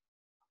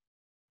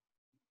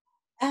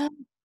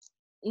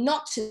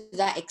 Not to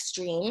that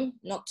extreme,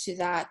 not to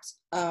that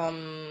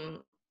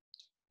kind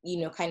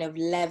of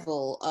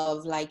level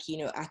of like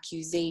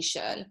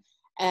accusation.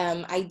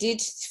 I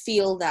did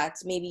feel that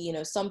maybe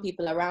some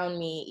people around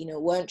me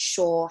weren't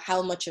sure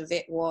how much of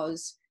it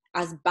was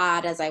as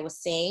bad as I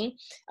was saying.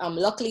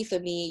 Luckily for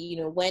me,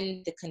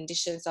 when the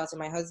condition started,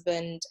 my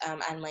husband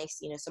and my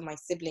some of my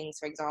siblings,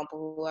 for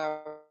example, who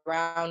were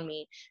around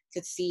me,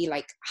 could see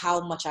like how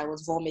much I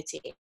was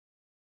vomiting.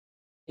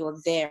 You're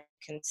there,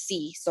 can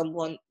see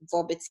someone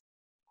vomiting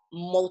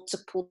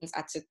multiple times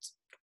at a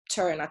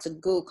turn, at a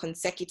go,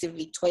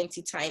 consecutively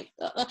 20 times.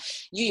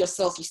 You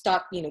yourself, you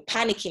start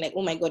panicking, like,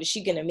 oh my God, is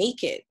she gonna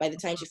make it by the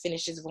time she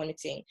finishes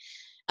vomiting?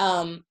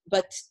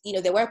 But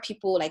there were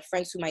people, like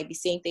friends, who might be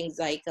saying things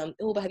like,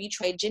 oh, but have you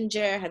tried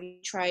ginger? Have you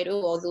tried,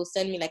 or they'll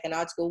send me like an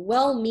article,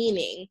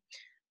 well-meaning,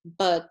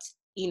 but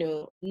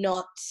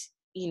not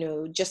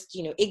just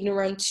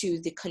ignorant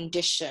to the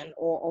condition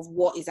or of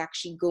what is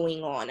actually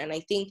going on. And I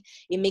think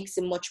it makes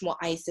it much more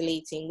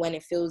isolating when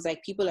it feels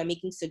like people are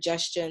making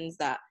suggestions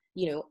that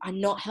are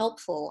not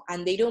helpful,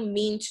 and they don't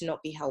mean to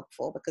not be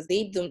helpful, because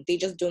they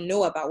just don't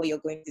know about what you're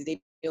going through.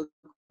 They're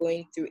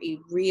going through a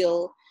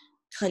real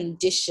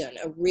condition,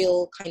 a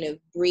real kind of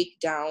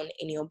breakdown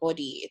in your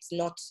body. It's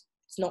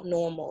not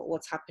normal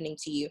what's happening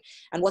to you.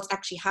 And what's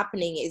actually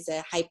happening is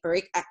a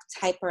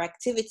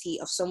hyperactivity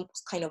of some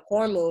kind of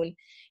hormone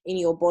in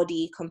your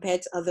body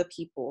compared to other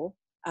people.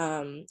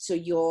 So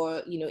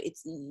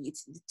it's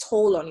the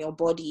toll on your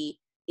body.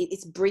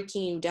 It's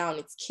breaking you down.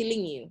 It's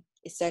killing you,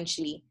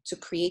 essentially, to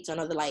create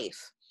another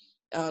life.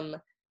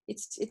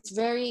 It's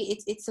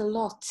a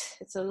lot.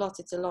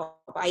 It's a lot.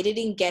 I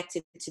didn't get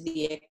it to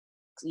the,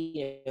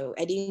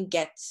 I didn't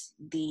get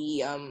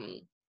the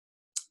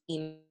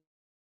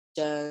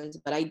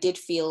but I did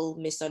feel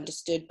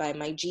misunderstood by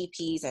my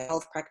GPs and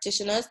health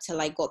practitioners till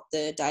I got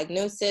the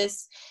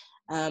diagnosis.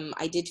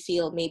 I did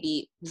feel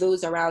maybe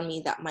those around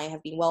me that might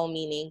have been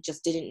well-meaning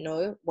just didn't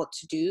know what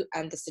to do,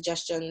 and the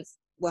suggestions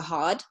were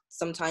hard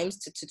sometimes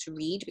to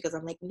read, because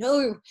I'm like,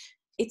 no,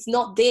 it's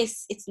not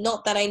this. It's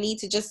not that I need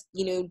to just,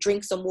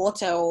 drink some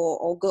water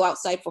or go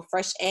outside for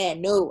fresh air.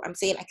 No, I'm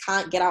saying I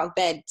can't get out of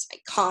bed. I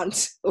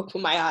can't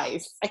open my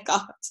eyes. I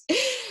can't.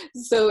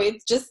 So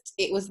it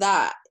was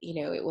that,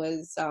 it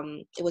was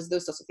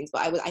those sorts of things.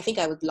 But I think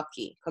I was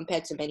lucky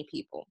compared to many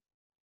people.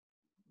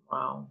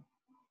 Wow.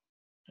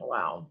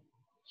 Wow.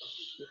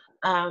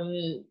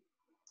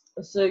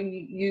 So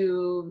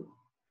you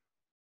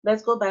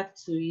let's go back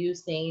to you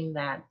saying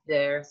that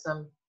there are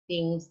some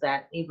things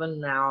that even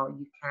now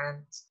you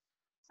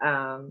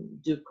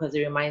can't do because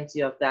it reminds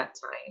you of that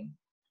time.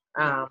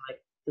 Like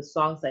the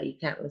songs that you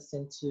can't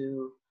listen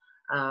to,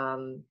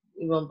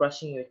 even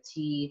brushing your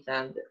teeth.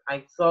 And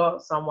I saw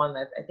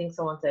I think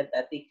someone said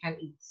that they can't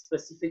eat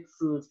specific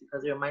foods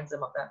because it reminds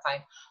them of that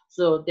time.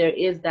 So there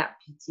is that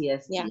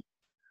PTSD. Yeah.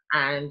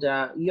 And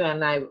you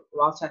and I,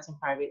 while chatting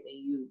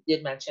privately, you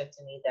did mention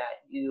to me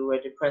that you were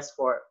depressed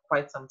for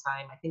quite some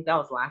time. I think that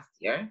was last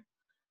year,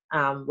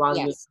 while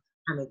you were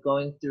kind of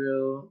going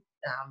through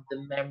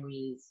the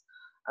memories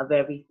of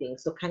everything.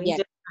 So can you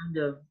just kind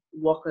of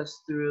walk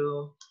us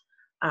through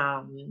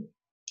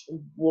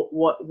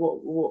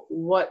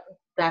what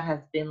that has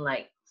been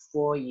like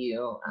for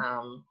you?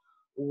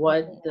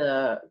 What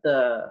the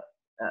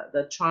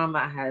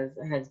trauma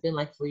has been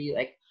like for you,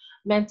 like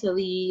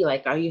mentally?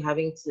 Like, are you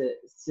having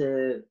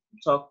to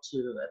talk to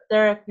a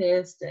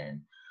therapist,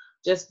 and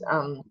just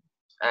kind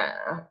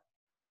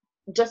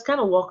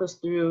of walk us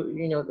through,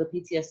 the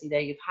PTSD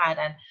that you've had,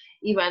 and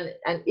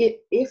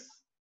if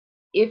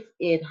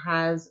it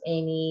has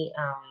any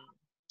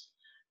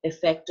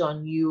effect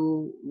on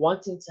you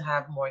wanting to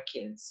have more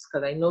kids,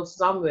 because I know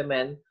some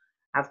women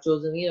have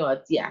chosen, I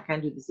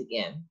can't do this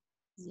again.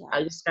 Yeah.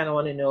 I just kind of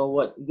want to know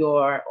what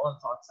your own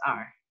thoughts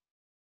are.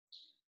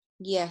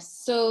 Yes.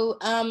 So,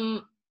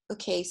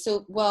 okay.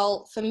 So,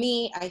 well, for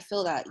me, I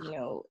feel that,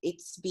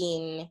 it's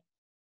been,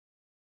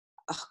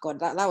 oh God,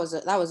 that was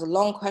a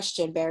long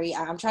question, Barry.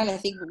 I'm trying to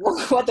think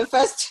what the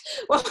first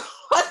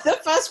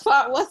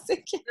part was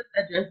again. Just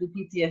address the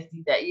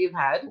PTSD that you've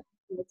had.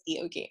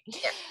 Okay.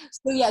 Yeah.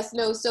 So yes,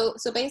 no. So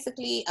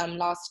basically,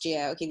 last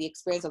year, okay, the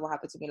experience of what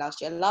happened to me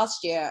last year.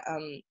 Last year,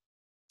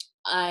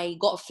 I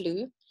got a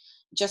flu.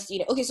 Just,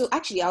 okay, so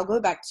actually I'll go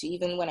back to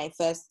even when I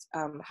first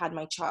had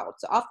my child.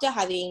 So after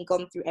having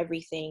gone through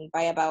everything,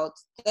 by about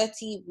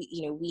 30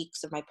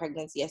 weeks of my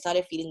pregnancy, I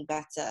started feeling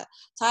better.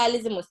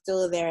 Tirelism was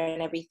still there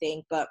and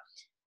everything, but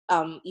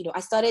I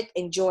started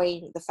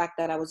enjoying the fact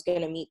that I was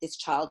going to meet this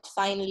child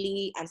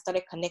finally, and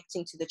started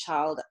connecting to the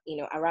child,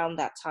 around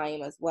that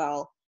time as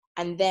well.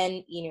 And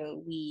then,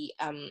 we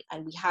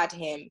had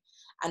him.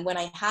 And when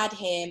I had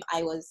him,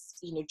 I was,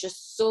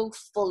 just so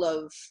full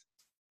of,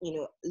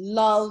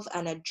 love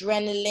and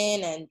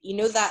adrenaline, and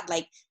that,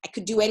 like, I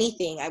could do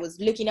anything. I was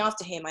looking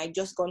after him. I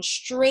just gone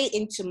straight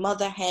into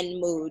mother hen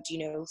mode,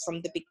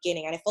 from the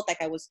beginning. And I felt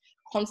like I was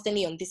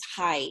constantly on this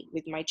high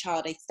with my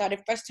child. I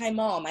started first time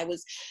mom. I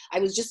was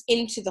just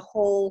into the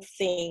whole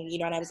thing,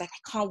 and I was like,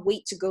 I can't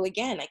wait to go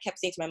again. I kept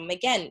saying to my mom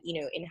again,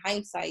 in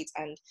hindsight,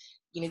 and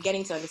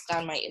getting to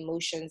understand my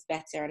emotions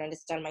better and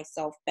understand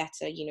myself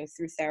better,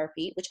 through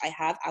therapy, which I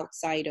have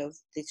outside of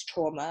this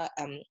trauma,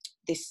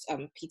 this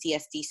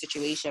PTSD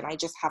situation. I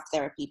just have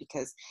therapy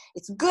because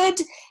it's good,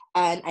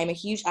 and I'm a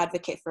huge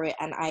advocate for it,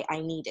 and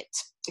I need it.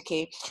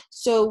 Okay.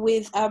 So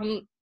with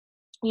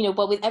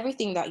but with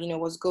everything that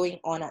was going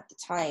on at the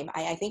time,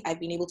 I think I've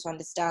been able to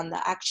understand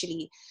that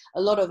actually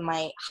a lot of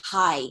my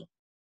high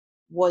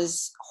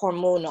was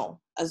hormonal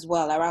as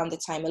well around the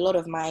time. A lot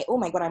of my, oh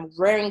my God, I'm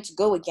raring to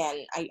go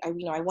again. I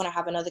want to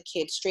have another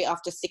kid straight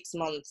after 6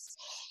 months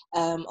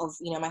of,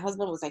 my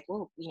husband was like,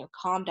 oh,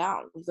 calm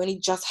down. We've only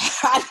just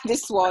had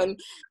this one.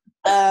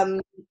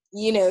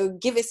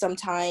 Give it some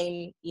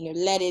time,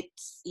 let it,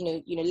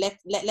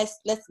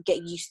 let's get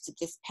used to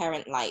this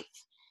parent life.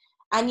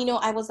 And,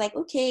 I was like,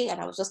 okay. And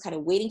I was just kind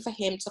of waiting for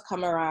him to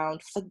come around,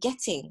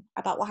 forgetting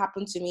about what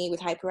happened to me with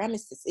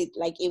hyperemesis. It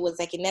was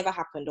like it never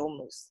happened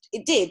almost.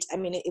 It did. I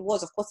mean, it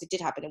was, of course, it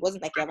did happen. It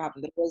wasn't like it ever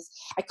happened. But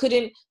I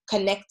couldn't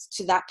connect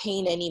to that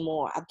pain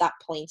anymore at that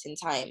point in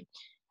time.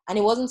 And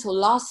it wasn't until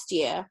last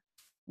year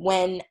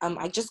when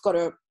I just got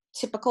a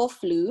typical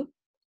flu,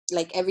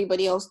 like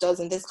everybody else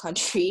does in this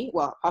country.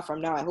 Well, apart from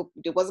now, I hope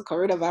it wasn't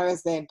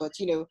coronavirus then, but,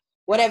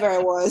 whatever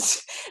it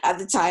was at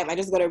the time, I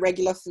just got a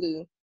regular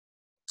flu.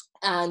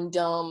 And,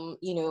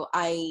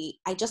 I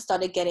just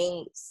started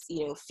getting,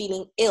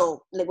 feeling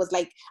ill. It was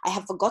like, I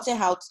had forgotten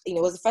how to,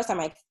 it was the first time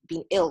I'd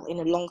been ill in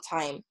a long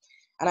time.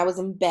 And I was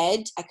in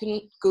bed. I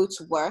couldn't go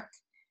to work.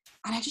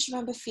 And I just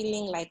remember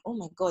feeling like, oh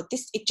my God,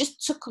 it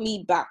just took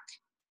me back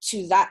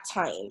to that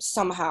time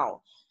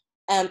somehow.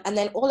 And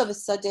then all of a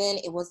sudden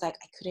it was like,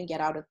 I couldn't get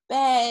out of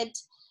bed.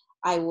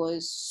 I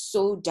was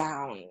so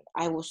down.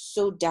 I was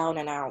so down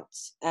and out.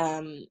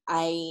 I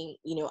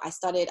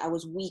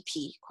was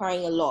weepy,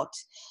 crying a lot.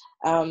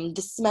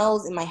 The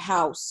smells in my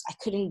house, I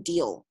couldn't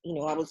deal.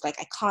 I was like,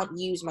 I can't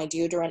use my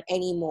deodorant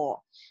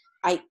anymore.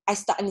 It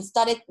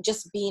started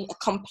just being a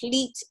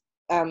complete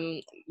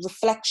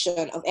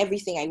reflection of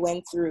everything I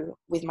went through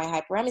with my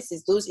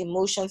hyperemesis. Those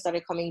emotions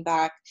started coming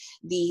back,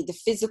 the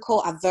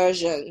physical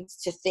aversions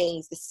to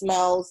things, the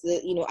smells,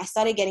 I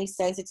started getting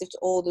sensitive to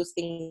all those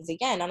things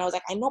again. And I was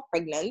like, I'm not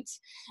pregnant.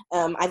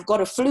 I've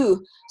got a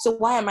flu. So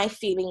why am I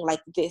feeling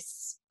like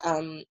this?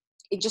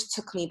 It just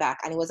took me back.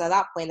 And it was at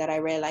that point that I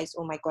realized,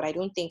 oh my God, I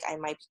don't think I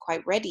might be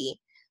quite ready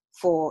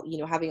for,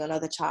 having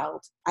another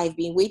child. I've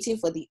been waiting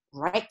for the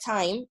right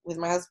time with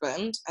my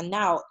husband, and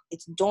now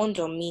it's dawned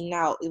on me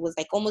now. It was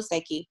like almost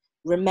like a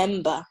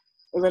reminder,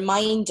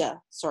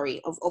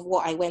 of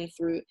what I went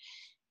through.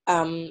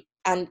 And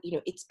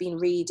it's been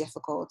really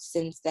difficult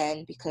since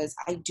then, because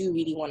I do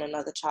really want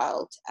another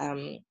child.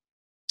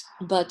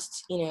 But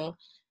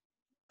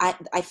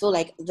I feel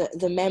like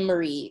the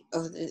memory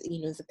of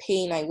the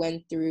pain I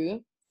went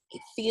through,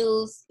 it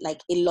feels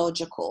like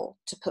illogical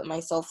to put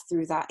myself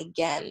through that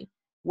again,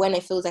 when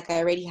it feels like I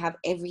already have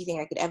everything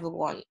I could ever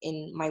want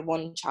in my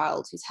one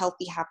child who's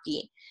healthy,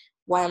 happy.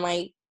 Why am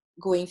I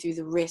going through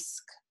the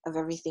risk of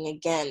everything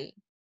again?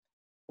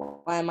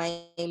 Why am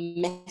I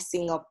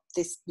messing up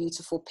this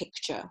beautiful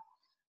picture?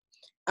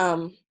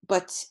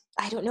 But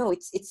I don't know.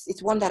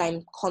 It's one that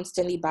I'm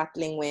constantly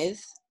battling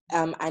with.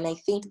 And I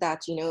think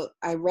that,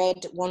 I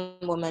read one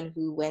woman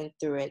who went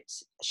through it.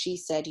 She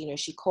said,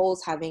 she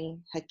calls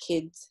having her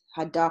kids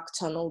her dark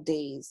tunnel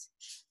days.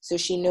 So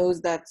she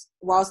knows that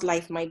whilst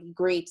life might be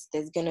great,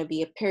 there's going to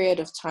be a period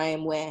of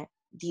time where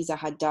these are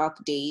her dark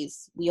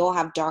days. We all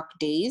have dark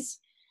days.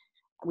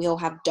 We all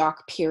have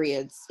dark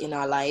periods in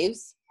our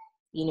lives,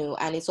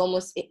 and it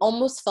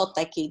almost felt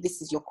like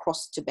this is your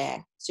cross to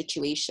bear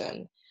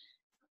situation.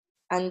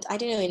 And I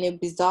don't know, in a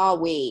bizarre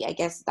way, I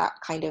guess that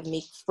kind of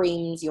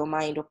frames your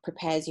mind or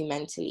prepares you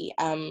mentally.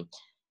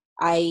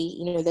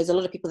 There's a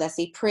lot of people that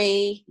say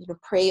pray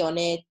on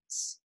it.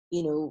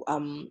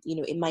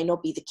 It might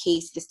not be the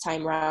case this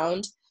time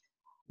round,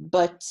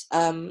 but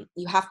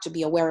you have to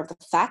be aware of the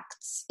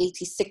facts.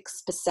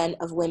 86%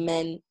 of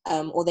women,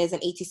 or there's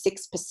an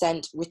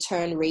 86%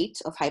 return rate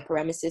of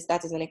hyperemesis.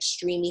 That is an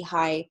extremely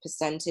high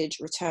percentage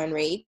return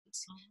rate.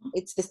 Mm-hmm.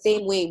 It's the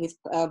same way with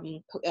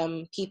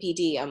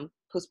PPD,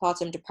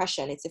 postpartum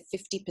depression. It's a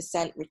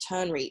 50%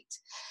 return rate.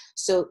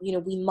 So,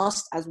 we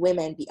must, as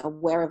women, be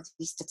aware of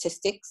these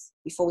statistics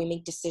before we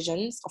make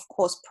decisions. Of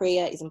course,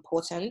 prayer is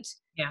important.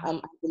 Yeah. I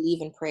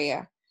believe in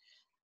prayer.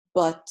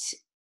 But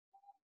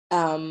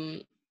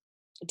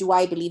do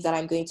I believe that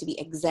I'm going to be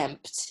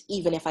exempt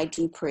even if I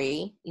do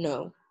pray?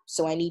 No.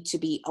 So I need to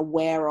be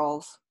aware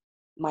of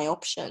my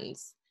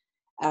options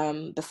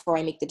before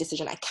I make the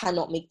decision. I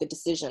cannot make the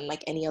decision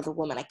like any other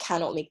woman. I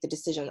cannot make the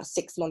decision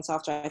 6 months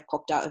after I've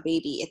popped out a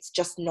baby. It's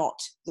just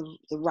not the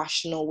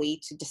rational way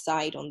to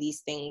decide on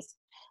these things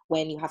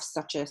when you have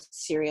such a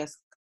serious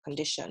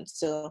condition.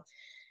 So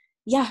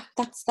yeah,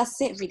 that's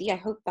it really. I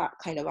hope that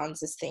kind of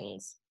answers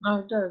things.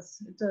 Oh, it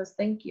does.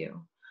 Thank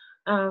you.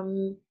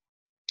 And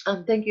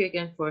thank you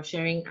again for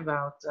sharing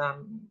about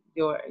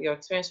your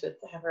experience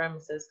with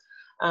hyperemesis.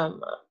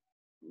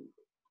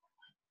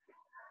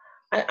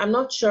 I'm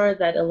not sure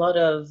that a lot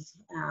of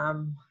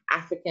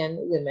African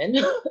women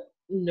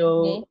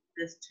know mm-hmm.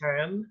 this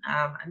term.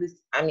 And this,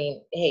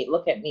 hey,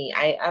 look at me.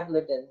 I've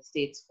lived in the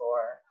States for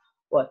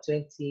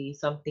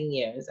 20-something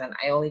years, and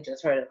I only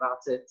just heard about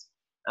it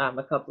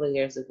a couple of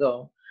years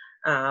ago.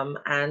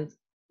 And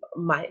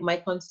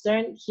my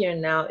concern here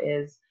now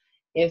is,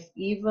 if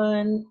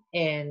even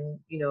in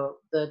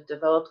the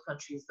developed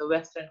countries, the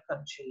Western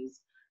countries,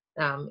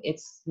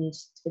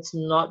 it's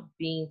not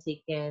being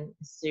taken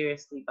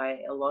seriously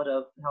by a lot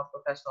of health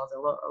professionals, a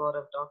lot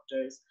of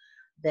doctors,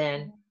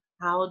 then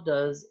how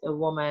does a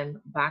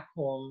woman back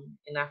home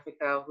in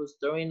Africa who's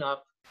throwing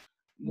up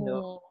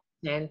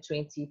 10,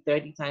 20,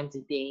 30 times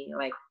a day,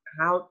 like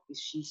how is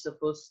she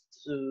supposed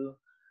to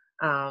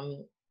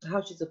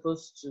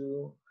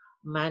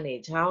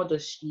manage? How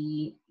does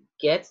she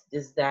get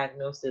this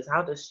diagnosis?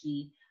 How does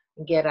she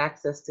get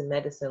access to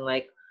medicine?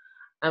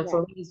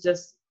 For me, it's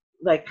just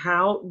like,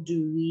 how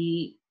do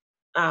we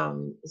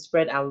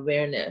spread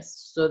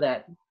awareness so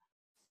that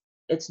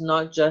it's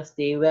not just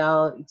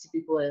it's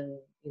people in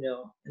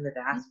the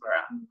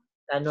diaspora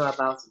that know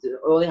about it. It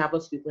only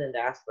happens to people in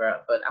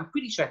diaspora, but I'm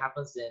pretty sure it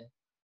happens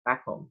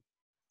back home.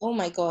 Oh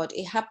my God,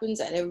 it happens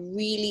at a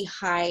really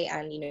high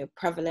and,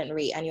 prevalent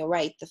rate. And you're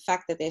right, the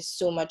fact that there's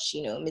so much,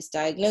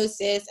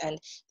 misdiagnosis, and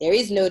there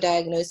is no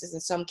diagnosis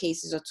in some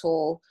cases at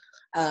all.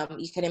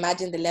 You can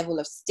imagine the level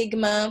of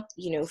stigma,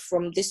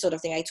 from this sort of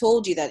thing. I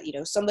told you that,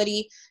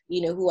 somebody,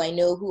 who I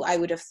know, who I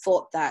would have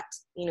thought that,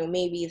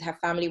 maybe her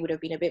family would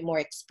have been a bit more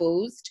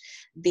exposed.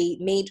 They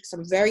made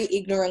some very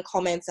ignorant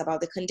comments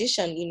about the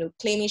condition,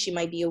 claiming she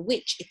might be a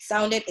witch. It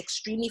sounded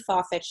extremely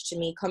far-fetched to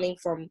me, coming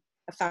from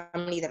a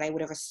family that I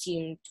would have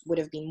assumed would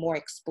have been more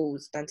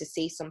exposed, than to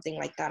say something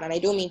like that. And I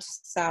don't mean to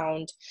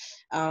sound,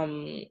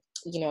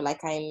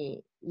 like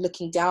I'm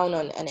looking down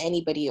on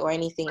anybody or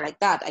anything like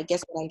that. I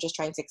guess what I'm just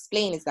trying to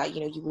explain is that,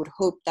 you would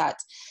hope that,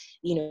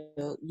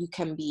 you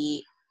can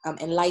be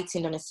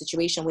enlightened on a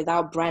situation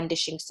without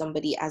brandishing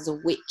somebody as a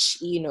witch,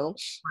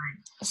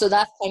 So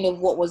that's kind of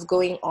what was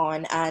going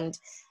on. And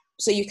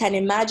So you can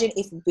imagine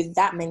if with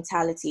that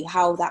mentality,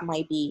 how that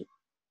might be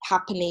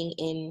happening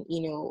in,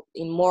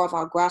 in more of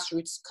our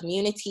grassroots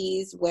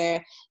communities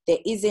where there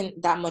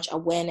isn't that much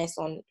awareness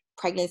on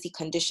pregnancy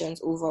conditions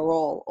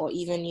overall, or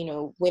even,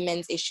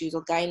 women's issues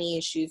or gynae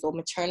issues or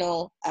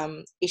maternal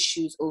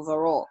issues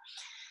overall.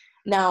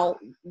 Now,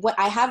 what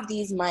I have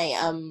these, my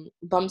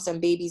Bumps and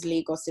Babies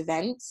Lagos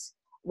events.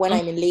 When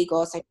I'm in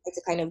Lagos, I try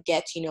to kind of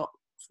get,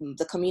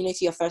 the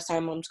community of first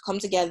time moms to come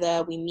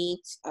together. We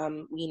meet,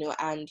 and,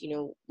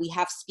 we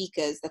have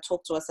speakers that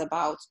talk to us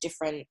about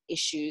different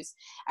issues.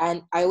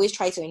 And I always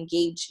try to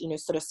engage,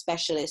 sort of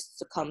specialists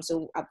to come.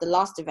 So at the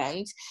last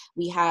event,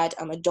 we had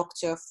a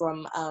doctor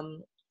from a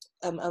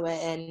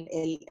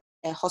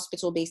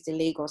hospital based in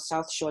Lagos,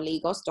 South Shore,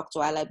 Lagos, Dr.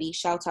 Alabi.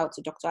 Shout out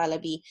to Dr.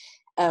 Alabi.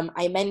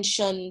 I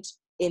mentioned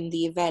in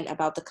the event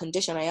about the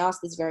condition. I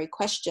asked this very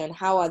question: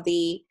 how are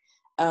they,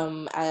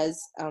 as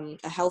a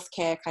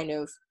healthcare kind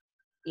of,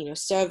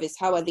 service,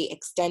 how are they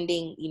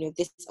extending,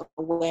 this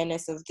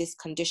awareness of this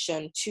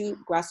condition to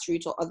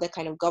grassroots or other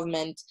kind of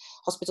government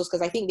hospitals?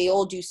 Because I think they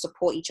all do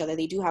support each other.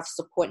 They do have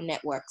support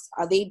networks.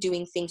 Are they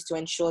doing things to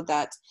ensure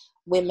that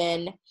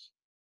women,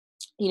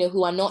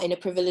 who are not in a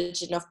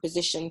privileged enough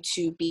position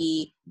to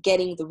be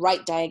getting the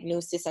right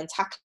diagnosis and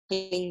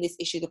tackling this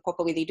issue the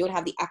proper way, they don't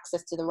have the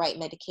access to the right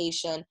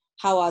medication?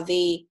 How are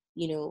they,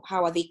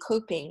 how are they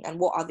coping, and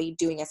what are they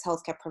doing as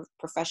healthcare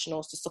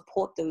professionals to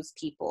support those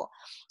people?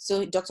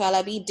 So Dr.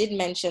 Alabi did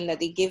mention that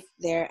they give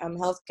their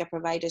healthcare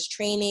providers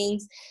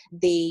trainings.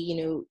 They,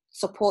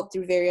 support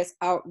through various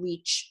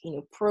outreach,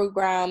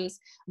 programs.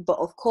 But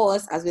of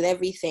course, as with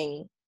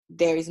everything,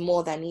 there is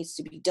more that needs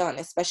to be done,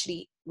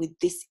 especially with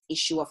this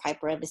issue of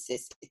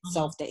hyperemesis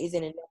itself. There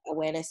isn't enough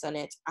awareness on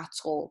it at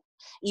all,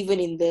 even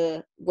in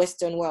the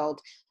Western world.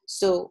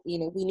 So,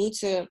 we need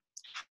to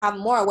have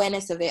more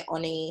awareness of it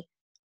on a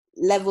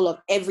level of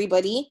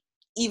everybody,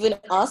 even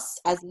us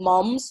as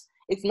moms.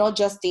 It's not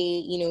just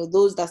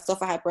those that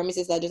suffer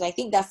hyperemesis that just, I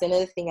think that's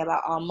another thing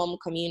about our mom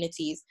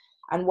communities,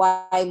 and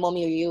why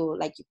Mommy You,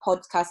 like,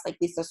 podcasts like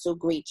this are so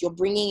great. You're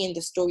bringing in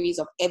the stories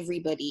of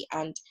everybody,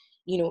 and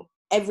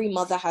every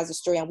mother has a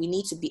story, and we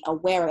need to be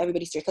aware of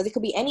everybody's story, because it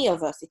could be any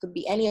of us. It could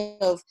be any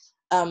of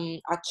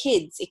our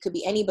kids. It could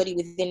be anybody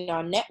within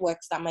our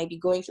networks that might be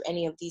going through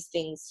any of these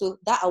things. So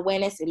that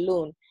awareness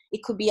alone,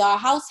 it could be our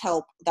house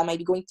help that might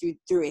be going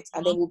through it,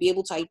 and then we'll be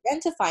able to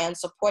identify and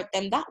support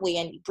them that way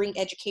and bring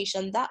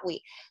education that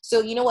way.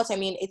 So you know what I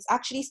mean? It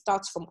actually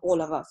starts from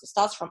all of us. It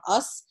starts from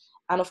us,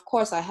 and of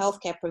course our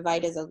healthcare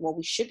providers as well.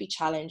 We should be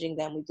challenging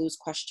them with those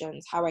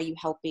questions. How are you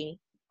helping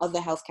other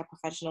healthcare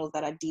professionals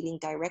that are dealing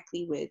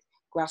directly with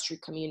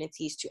grassroots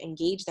communities to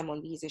engage them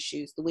on these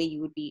issues the way you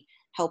would be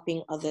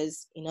helping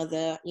others in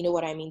other,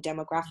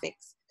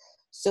 demographics?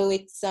 So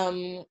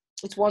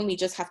it's one we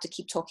just have to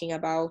keep talking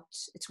about.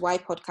 It's why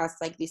podcasts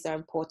like this are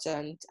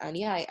important. And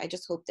yeah, I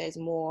just hope there's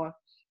more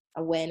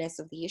awareness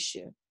of the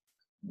issue.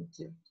 Me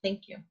too.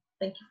 Thank you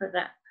for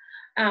that.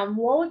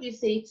 What would you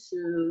say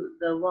to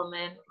the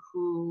woman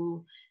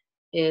who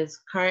is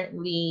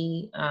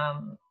currently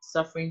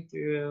suffering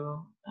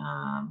through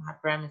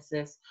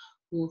hyperemesis,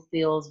 who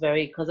feels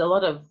because a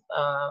lot of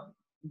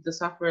the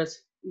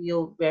sufferers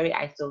feel very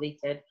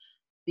isolated,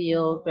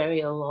 feel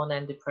very alone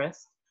and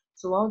depressed?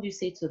 So what would you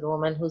say to the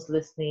woman who's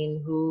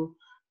listening, who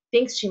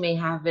thinks she may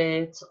have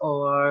it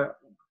or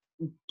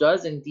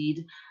does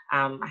indeed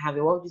have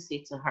it? What would you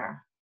say to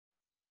her?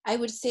 I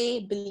would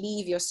say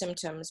believe your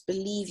symptoms,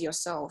 believe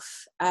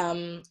yourself.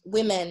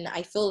 Women,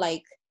 I feel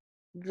like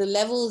the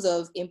levels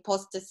of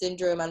imposter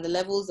syndrome and the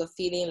levels of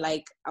feeling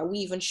like, are we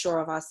even sure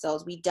of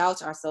ourselves? We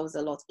doubt ourselves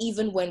a lot,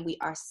 even when we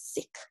are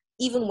sick,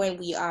 even when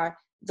we are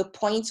the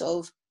point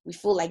of, we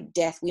feel like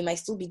death, we might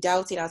still be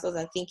doubting ourselves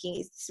and thinking,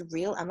 is this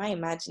real? Am I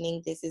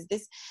imagining this? Is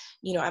this,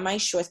 am I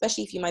sure?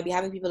 Especially if you might be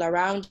having people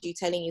around you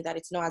telling you that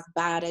it's not as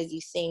bad as you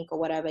think or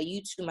whatever,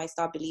 you too might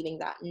start believing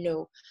that.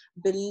 No,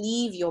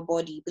 believe your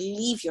body,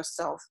 believe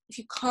yourself. If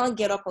you can't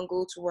get up and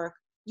go to work,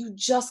 you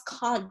just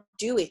can't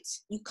do it.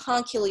 You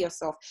can't kill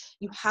yourself.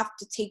 You have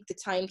to take the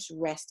time to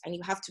rest, and you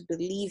have to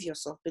believe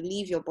yourself,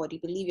 believe your body,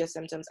 believe your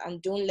symptoms,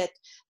 and don't let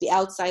the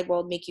outside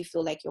world make you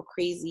feel like you're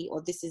crazy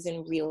or this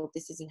isn't real,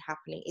 this isn't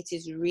happening. It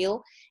is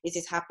real. It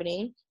is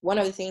happening. One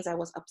of the things I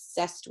was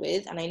obsessed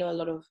with, and I know a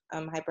lot of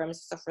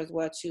hyperemesis sufferers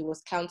were too,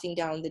 was counting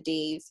down the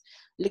days,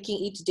 looking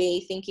each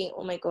day, thinking,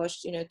 oh my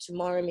gosh,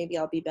 tomorrow maybe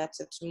I'll be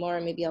better.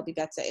 Tomorrow maybe I'll be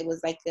better. It was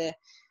like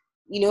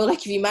like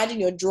if you imagine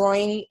you're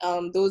drawing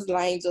those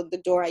lines on the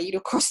door,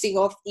 crossing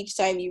off each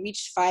time you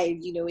reach 5,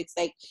 it's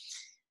like,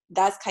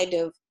 that's kind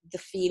of the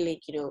feeling.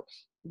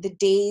 The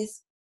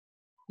days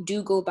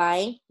do go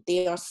by.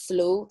 They are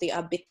slow. They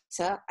are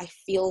bitter. I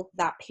feel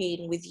that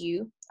pain with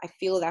you. I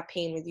feel that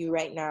pain with you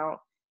right now.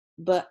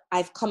 But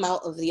I've come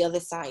out of the other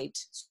side.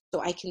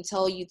 So I can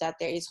tell you that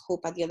there is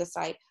hope at the other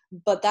side.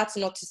 But that's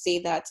not to say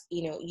that,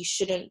 you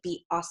shouldn't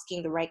be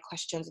asking the right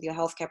questions with your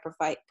healthcare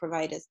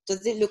providers.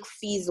 Does it look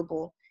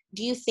feasible?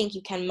 Do you think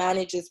you can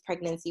manage this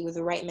pregnancy with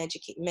the right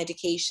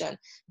medication?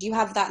 Do you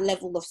have that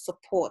level of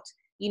support?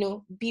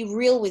 Be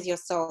real with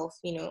yourself,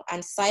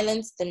 and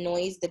silence the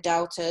noise, the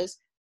doubters.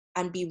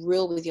 and be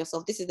real with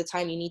yourself. This is the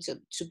time you need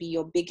to be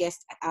your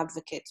biggest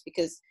advocate,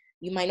 because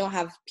you might not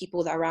have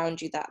people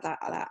around you that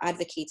are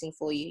advocating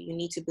for you. You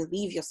need to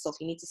believe yourself.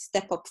 You need to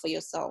step up for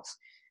yourself.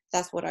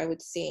 That's what I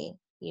would say,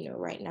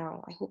 right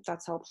now. I hope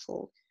that's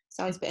helpful.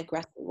 Sounds a bit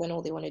aggressive when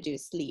all they want to do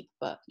is sleep,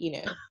 but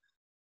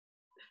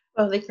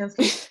Well, they can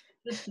sleep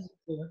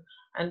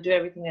and do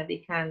everything that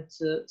they can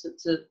to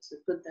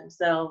put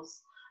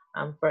themselves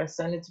first.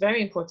 And it's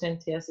very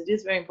important, yes, it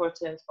is very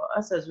important for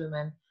us as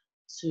women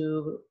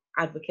to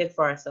advocate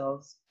for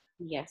ourselves.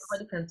 Yes.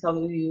 Nobody can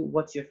tell you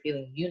what you're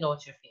feeling. You know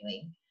what you're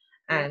feeling.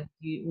 And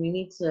we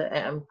need to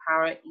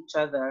empower each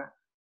other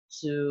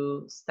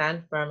to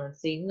stand firm and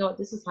say,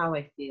 this is how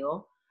I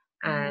feel.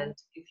 And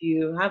if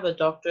you have a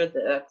doctor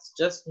that's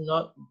just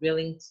not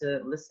willing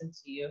to listen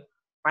to you,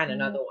 find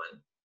another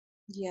one.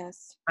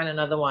 Yes. Find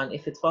another one.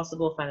 If it's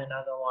possible, find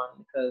another one.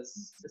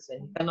 Because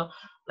listen, you cannot,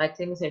 like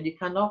Tammy said, you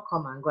cannot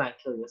come and go and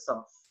kill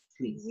yourself,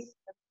 please. You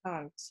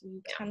can't.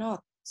 You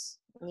cannot.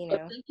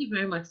 But thank you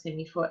very much,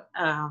 Tammy, for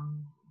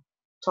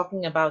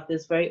talking about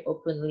this very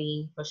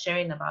openly, for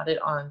sharing about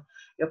it on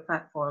your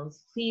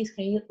platforms. Please,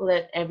 can you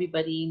let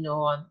everybody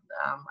know on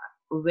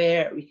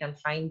where we can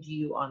find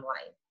you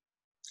online?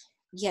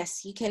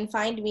 Yes, you can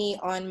find me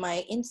on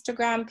my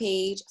Instagram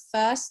page,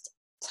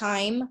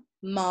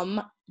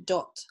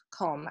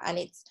 firsttimemum.com, and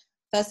it's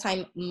first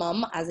time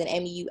mum as in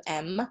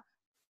MUM,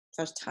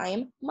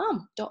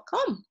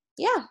 firsttimemum.com.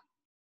 Yeah,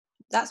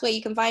 that's where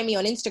you can find me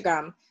on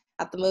Instagram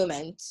at the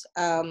moment.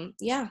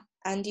 Yeah,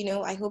 and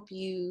I hope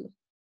you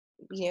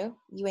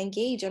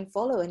engage and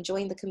follow and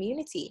join the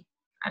community.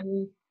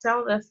 And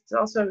tell us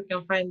also we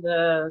can find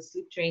the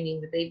sleep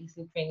training, the baby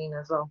sleep training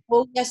as well.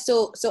 Well, yes.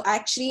 So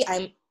actually,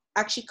 I'm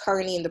actually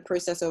currently in the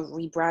process of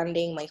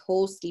rebranding my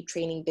whole sleep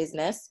training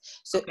business.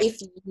 So if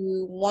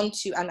you want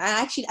to, and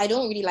I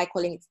don't really like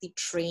calling it sleep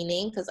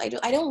training, because I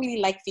don't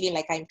really like feeling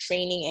like I'm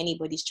training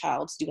anybody's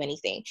child to do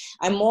anything.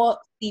 I'm more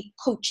sleep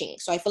coaching.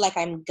 So I feel like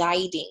I'm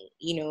guiding,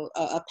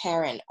 a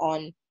parent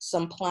on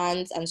some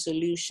plans and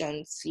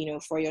solutions,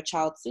 for your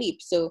child's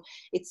sleep. So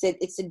it's a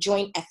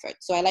joint effort.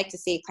 So I like to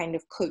say kind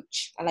of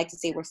coach. I like to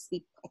say we're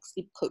sleep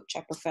coach.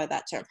 I prefer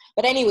that term.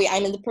 But anyway,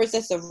 I'm in the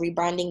process of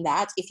rebranding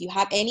that. If you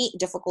have any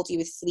difficulty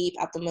with sleep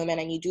at the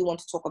moment and you do want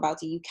to talk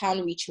about it, you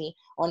can reach me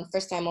on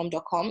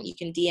firsttimemom.com. You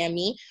can DM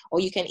me, or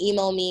you can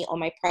email me on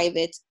my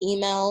private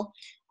email.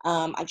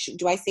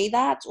 Do I say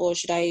that, or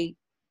should I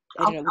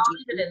don't know.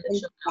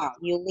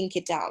 You'll link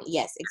it down.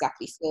 Yes,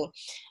 exactly. So,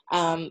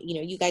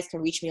 you guys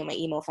can reach me on my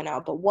email for now.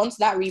 But once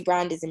that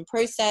rebrand is in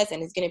process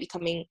and is going to be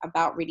coming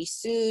about really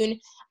soon,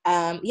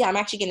 I'm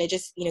actually going to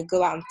just,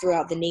 go out and throw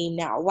out the name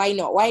now. Why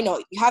not? Why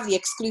not? You have the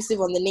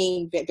exclusive on the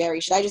name, Barry.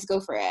 Should I just go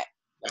for it?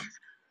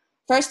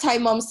 First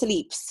Time Mom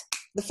Sleeps.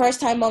 The First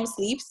Time Mom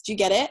Sleeps. Do you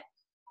get it?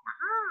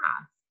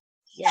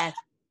 Yes.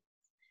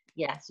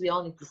 Yes, we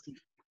all need to sleep,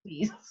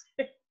 please.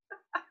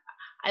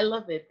 I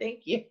love it.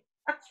 Thank you.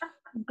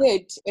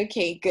 Good.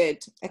 Okay,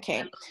 good.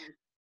 Okay.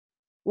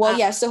 Well,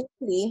 so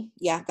hopefully,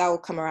 that will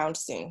come around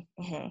soon.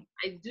 I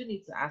do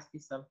need to ask you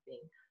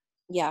something.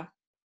 Yeah.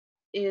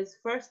 Is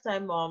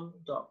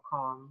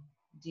firsttimemom.com,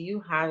 do you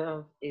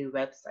have a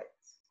website?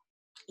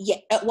 Yeah,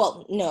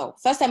 well, no.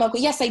 First Time Mom,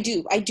 yes, I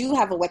do. I do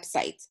have a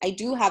website. I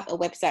do have a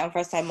website on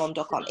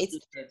firsttimemom.com.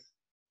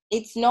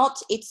 It's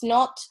not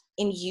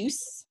in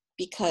use,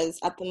 because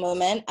at the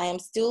moment I am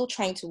still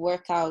trying to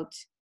work out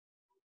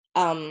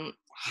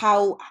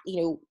how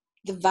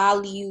the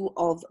value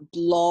of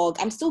blog.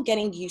 I'm still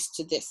getting used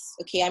to this.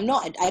 Okay, I'm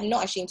not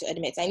ashamed to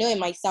admit. I know it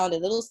might sound a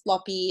little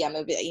sloppy. I'm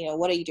a bit,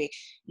 what are you doing?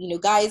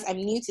 Guys, I'm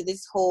new to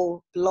this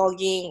whole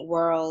blogging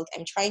world.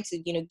 I'm trying to,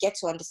 get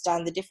to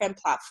understand the different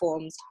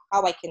platforms,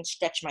 how I can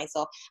stretch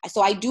myself.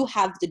 So I do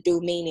have the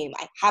domain name.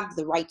 I have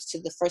the rights to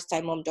the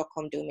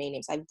firsttimemom.com domain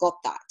names. I've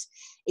got that.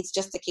 It's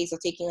just a case of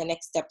taking the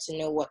next step to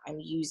know what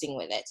I'm using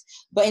with it.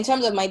 But in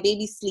terms of my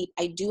baby sleep,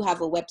 I do have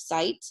a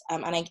website,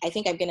 and I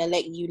think I'm going to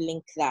let you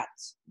link that,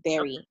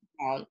 Barry,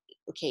 down,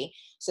 okay,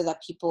 so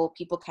that people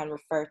can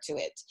refer to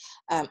it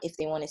if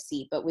they want to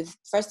see. But with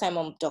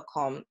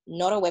firsttimemom.com,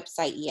 not a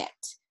website yet,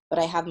 but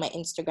I have my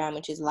Instagram,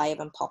 which is live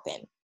and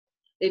popping.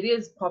 It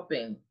is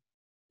popping.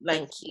 Like,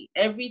 thank you.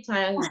 Every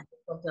time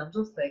I'm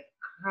just like,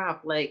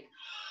 crap, like,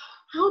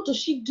 how does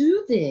she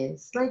do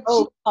this? Like,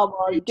 come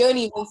on, don't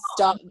even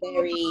stop,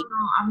 Barry. No,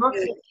 I'm not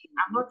kidding.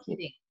 I'm not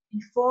kidding.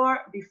 Before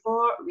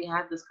we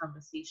had this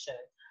conversation,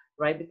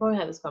 right? Before we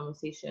had this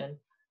conversation,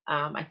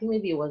 I think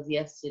maybe it was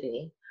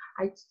yesterday.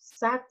 I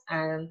sat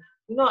and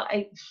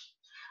I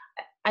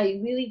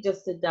really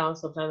just sit down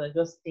sometimes and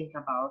just think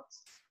about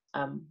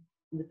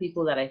the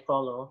people that I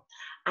follow,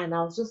 and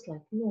I was just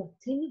like,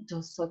 Tammy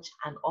does such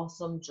an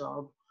awesome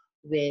job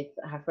with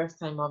her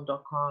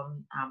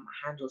firsttimemom.com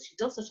handle. She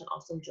does such an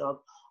awesome job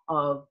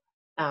of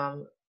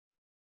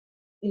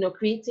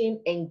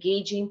creating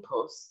engaging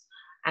posts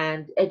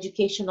and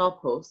educational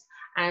posts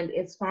and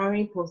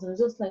inspiring posts. And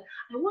it's just like,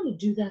 I want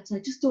to do that. So I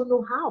just don't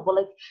know how. But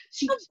like,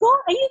 Oh God,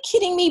 are you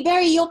kidding me,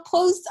 Barry? Your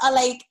posts are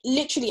like,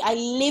 literally, I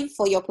live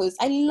for your posts.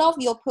 I love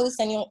your posts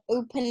and your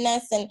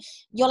openness, and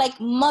you're like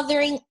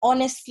mothering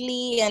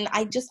honestly, and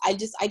I just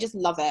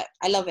love it.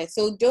 I love it.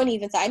 So don't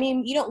even say. I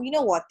mean, you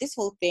know what? This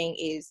whole thing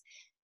is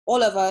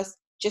all of us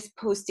just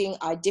posting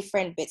our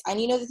different bits. And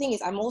the thing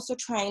is, I'm also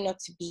trying not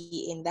to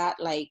be in that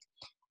like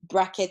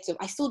bracket of,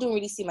 I still don't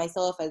really see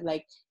myself as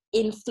like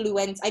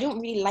influence. I don't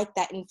really like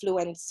that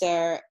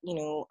influencer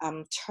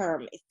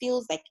term. It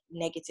feels like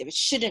negative. It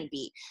shouldn't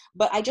be,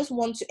 but I just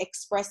want to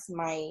express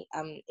my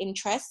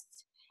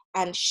interests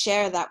and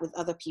share that with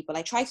other people.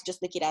 I try to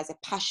just look at it as a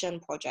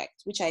passion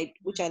project, which I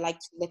like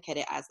to look at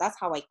it as. That's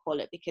how I call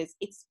it, because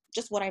it's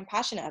just what I'm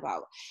passionate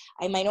about.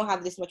 I might not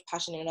have this much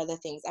passion in other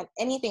things, and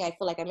anything I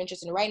feel like I'm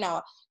interested in right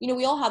now.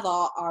 We all have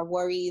our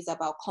worries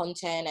about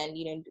content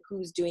and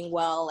who's doing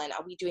well, and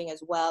are we doing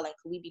as well, and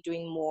could we be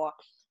doing more?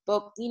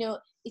 But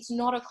it's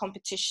not a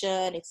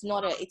competition. It's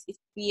not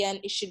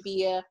it should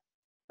be a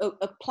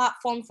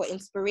platform for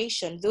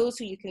inspiration. Those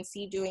who you can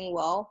see doing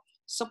well,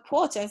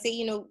 support and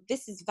say,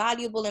 this is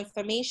valuable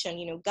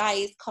information.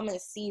 Guys, come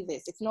and see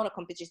this. It's not a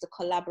competition, it's a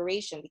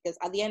collaboration, because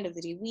at the end of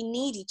the day, we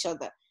need each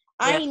other.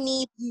 Yeah. I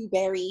need you,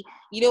 Barry.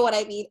 You know what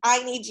I mean?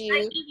 I need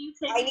you.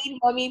 I need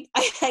mommy.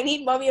 I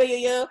need mommy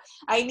Oyoyo.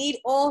 I need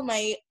all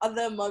my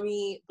other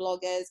mommy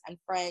bloggers and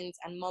friends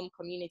and mom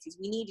communities.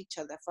 We need each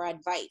other for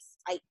advice.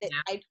 I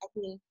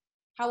mean,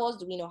 how else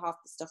do we know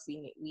half the stuff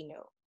we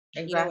know?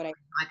 Exactly. You know what I mean?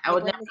 Like, I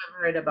would never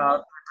have heard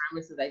about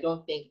promises. I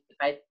don't think, if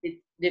I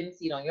didn't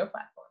see it on your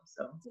platform.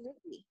 So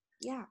absolutely,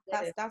 yeah,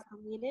 that's how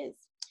it is.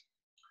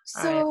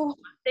 So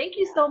thank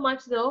you so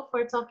much, though,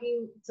 for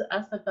talking to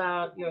us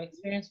about your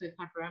experience with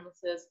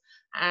hyperemesis.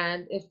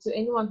 And if to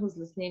anyone who's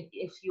listening,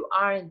 if you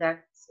are in the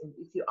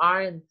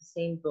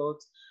same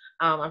boat,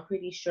 I'm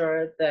pretty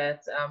sure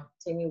that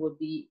Tammy would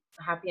be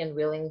happy and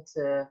willing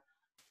to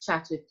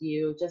chat with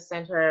you. Just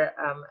send her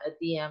a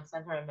DM,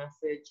 send her a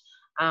message.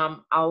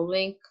 I'll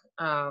link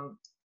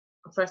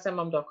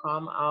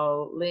firsttimemom.com.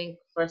 I'll link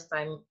First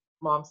Time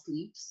Mom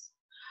Sleeps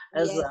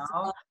as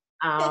well.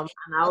 And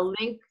I'll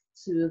link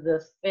to the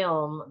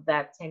film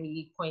that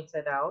Tammy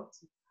pointed out.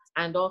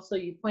 And also,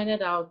 you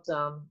pointed out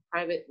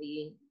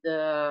privately,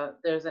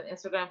 there's an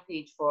Instagram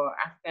page for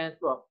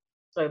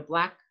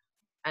Black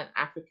and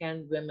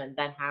African women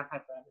that have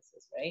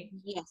hyperemesis, right?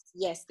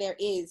 Yes, there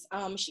is.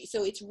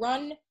 So it's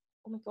run.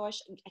 Oh my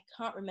gosh, I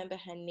can't remember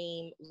her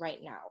name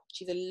right now.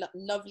 She's a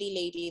lovely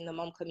lady in the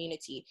mom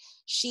community.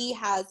 She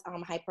has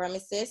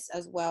hyperemesis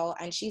as well,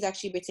 and she's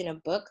actually written a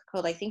book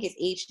called, I think it's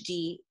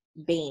HD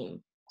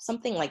BAME,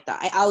 something like that.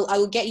 I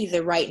will get you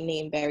the right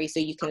name, Barry, so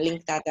you can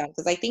link that down,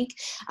 because I think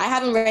I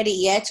haven't read it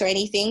yet or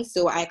anything,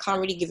 so I can't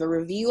really give a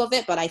review of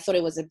it, but I thought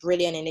it was a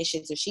brilliant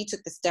initiative. She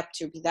took the step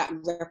to be that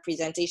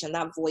representation,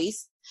 that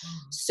voice.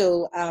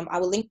 So I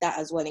will link that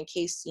as well, in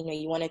case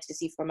you wanted to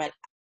see from an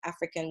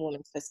African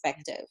woman's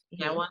perspective.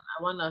 Yeah,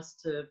 I want us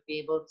to be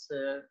able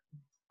to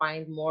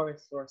find more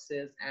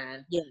resources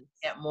and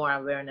get more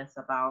awareness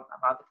about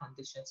the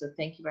condition. So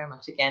thank you very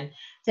much again,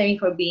 Tammy,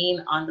 for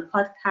being on the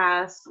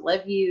podcast.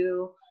 Love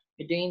you.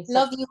 You're doing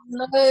love you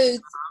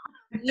loads.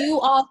 You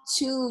are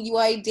too. You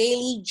are a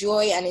daily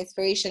joy and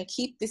inspiration.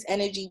 Keep this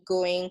energy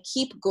going.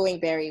 Keep going,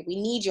 Barry. We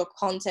need your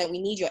content.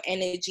 We need your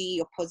energy,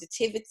 your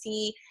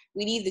positivity.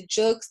 We need the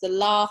jokes, the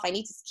laugh. I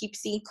need to keep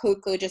seeing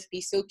Coco just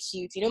be so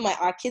cute.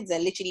 Our kids are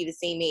literally the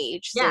same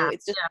age, so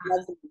it's just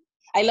lovely.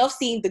 I love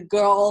seeing the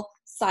girl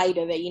side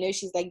of it.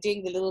 She's like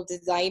doing the little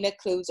designer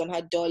clothes on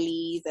her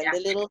dollies and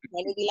the little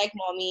trying to be like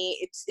mommy.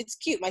 It's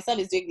cute. My son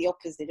is doing the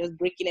opposite, just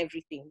breaking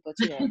everything. But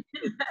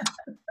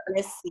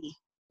let's see.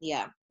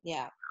 Yeah.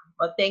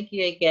 Well, thank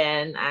you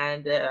again,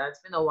 and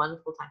it's been a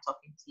wonderful time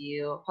talking to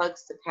you.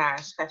 Hugs to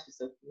Cash. Cash is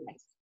so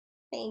cute.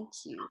 Thank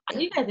you.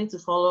 And you guys need to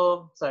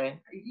follow.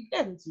 You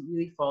guys need to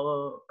really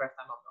follow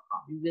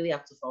firsttimemom.com. You really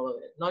have to follow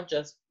it, not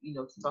just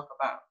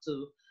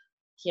to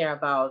hear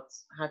about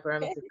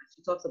hyperemesis.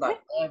 She talks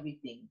about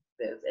everything.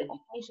 There's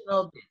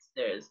educational bits.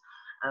 There's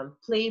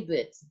play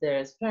bits.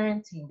 There's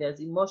parenting. There's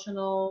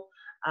emotional.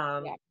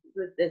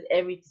 There's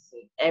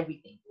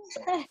everything.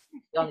 So you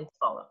all need to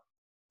follow.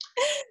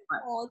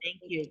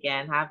 Thank you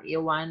again. Have a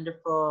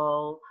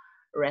wonderful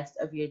rest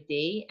of your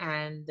day,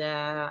 and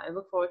I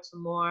look forward to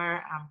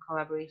more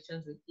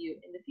collaborations with you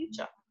in the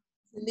future.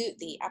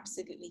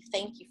 Absolutely.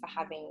 Thank you for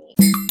having me.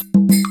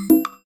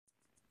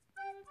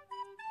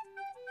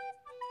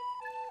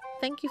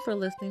 Thank you for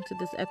listening to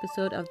this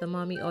episode of the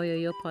Mommy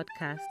Oyoyo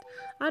podcast.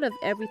 Out of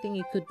everything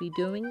you could be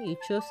doing, you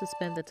chose to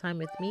spend the time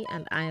with me,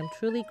 and I am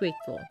truly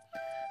grateful.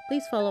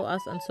 Please follow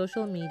us on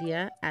social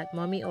media at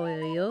Mommy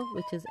Oyoyo,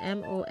 which is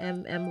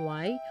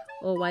MOMMYOYOYO.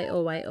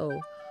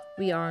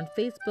 We are on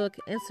Facebook,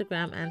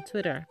 Instagram, and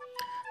Twitter.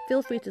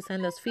 Feel free to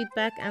send us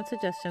feedback and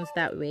suggestions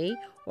that way,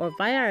 or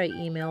via our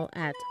email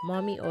at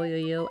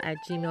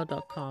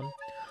mommyoyoyo@gmail.com.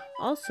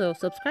 Also,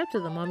 subscribe to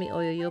the Mommy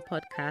Oyoyo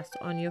podcast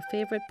on your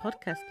favorite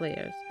podcast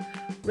players.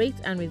 Rate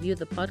and review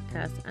the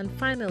podcast, and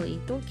finally,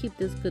 don't keep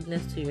this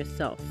goodness to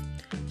yourself.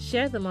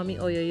 Share the Mommy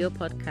Oyoyo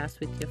podcast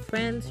with your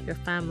friends, your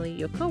family,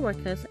 your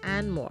coworkers,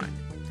 and more.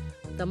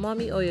 The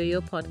Mommy Oyoyo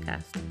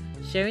podcast,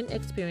 sharing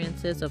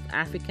experiences of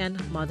African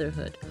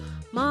motherhood.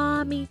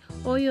 Mommy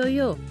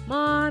Oyoyo,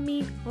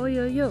 Mommy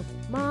Oyoyo,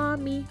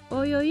 Mommy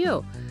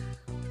Oyoyo.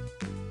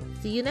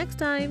 See you next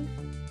time.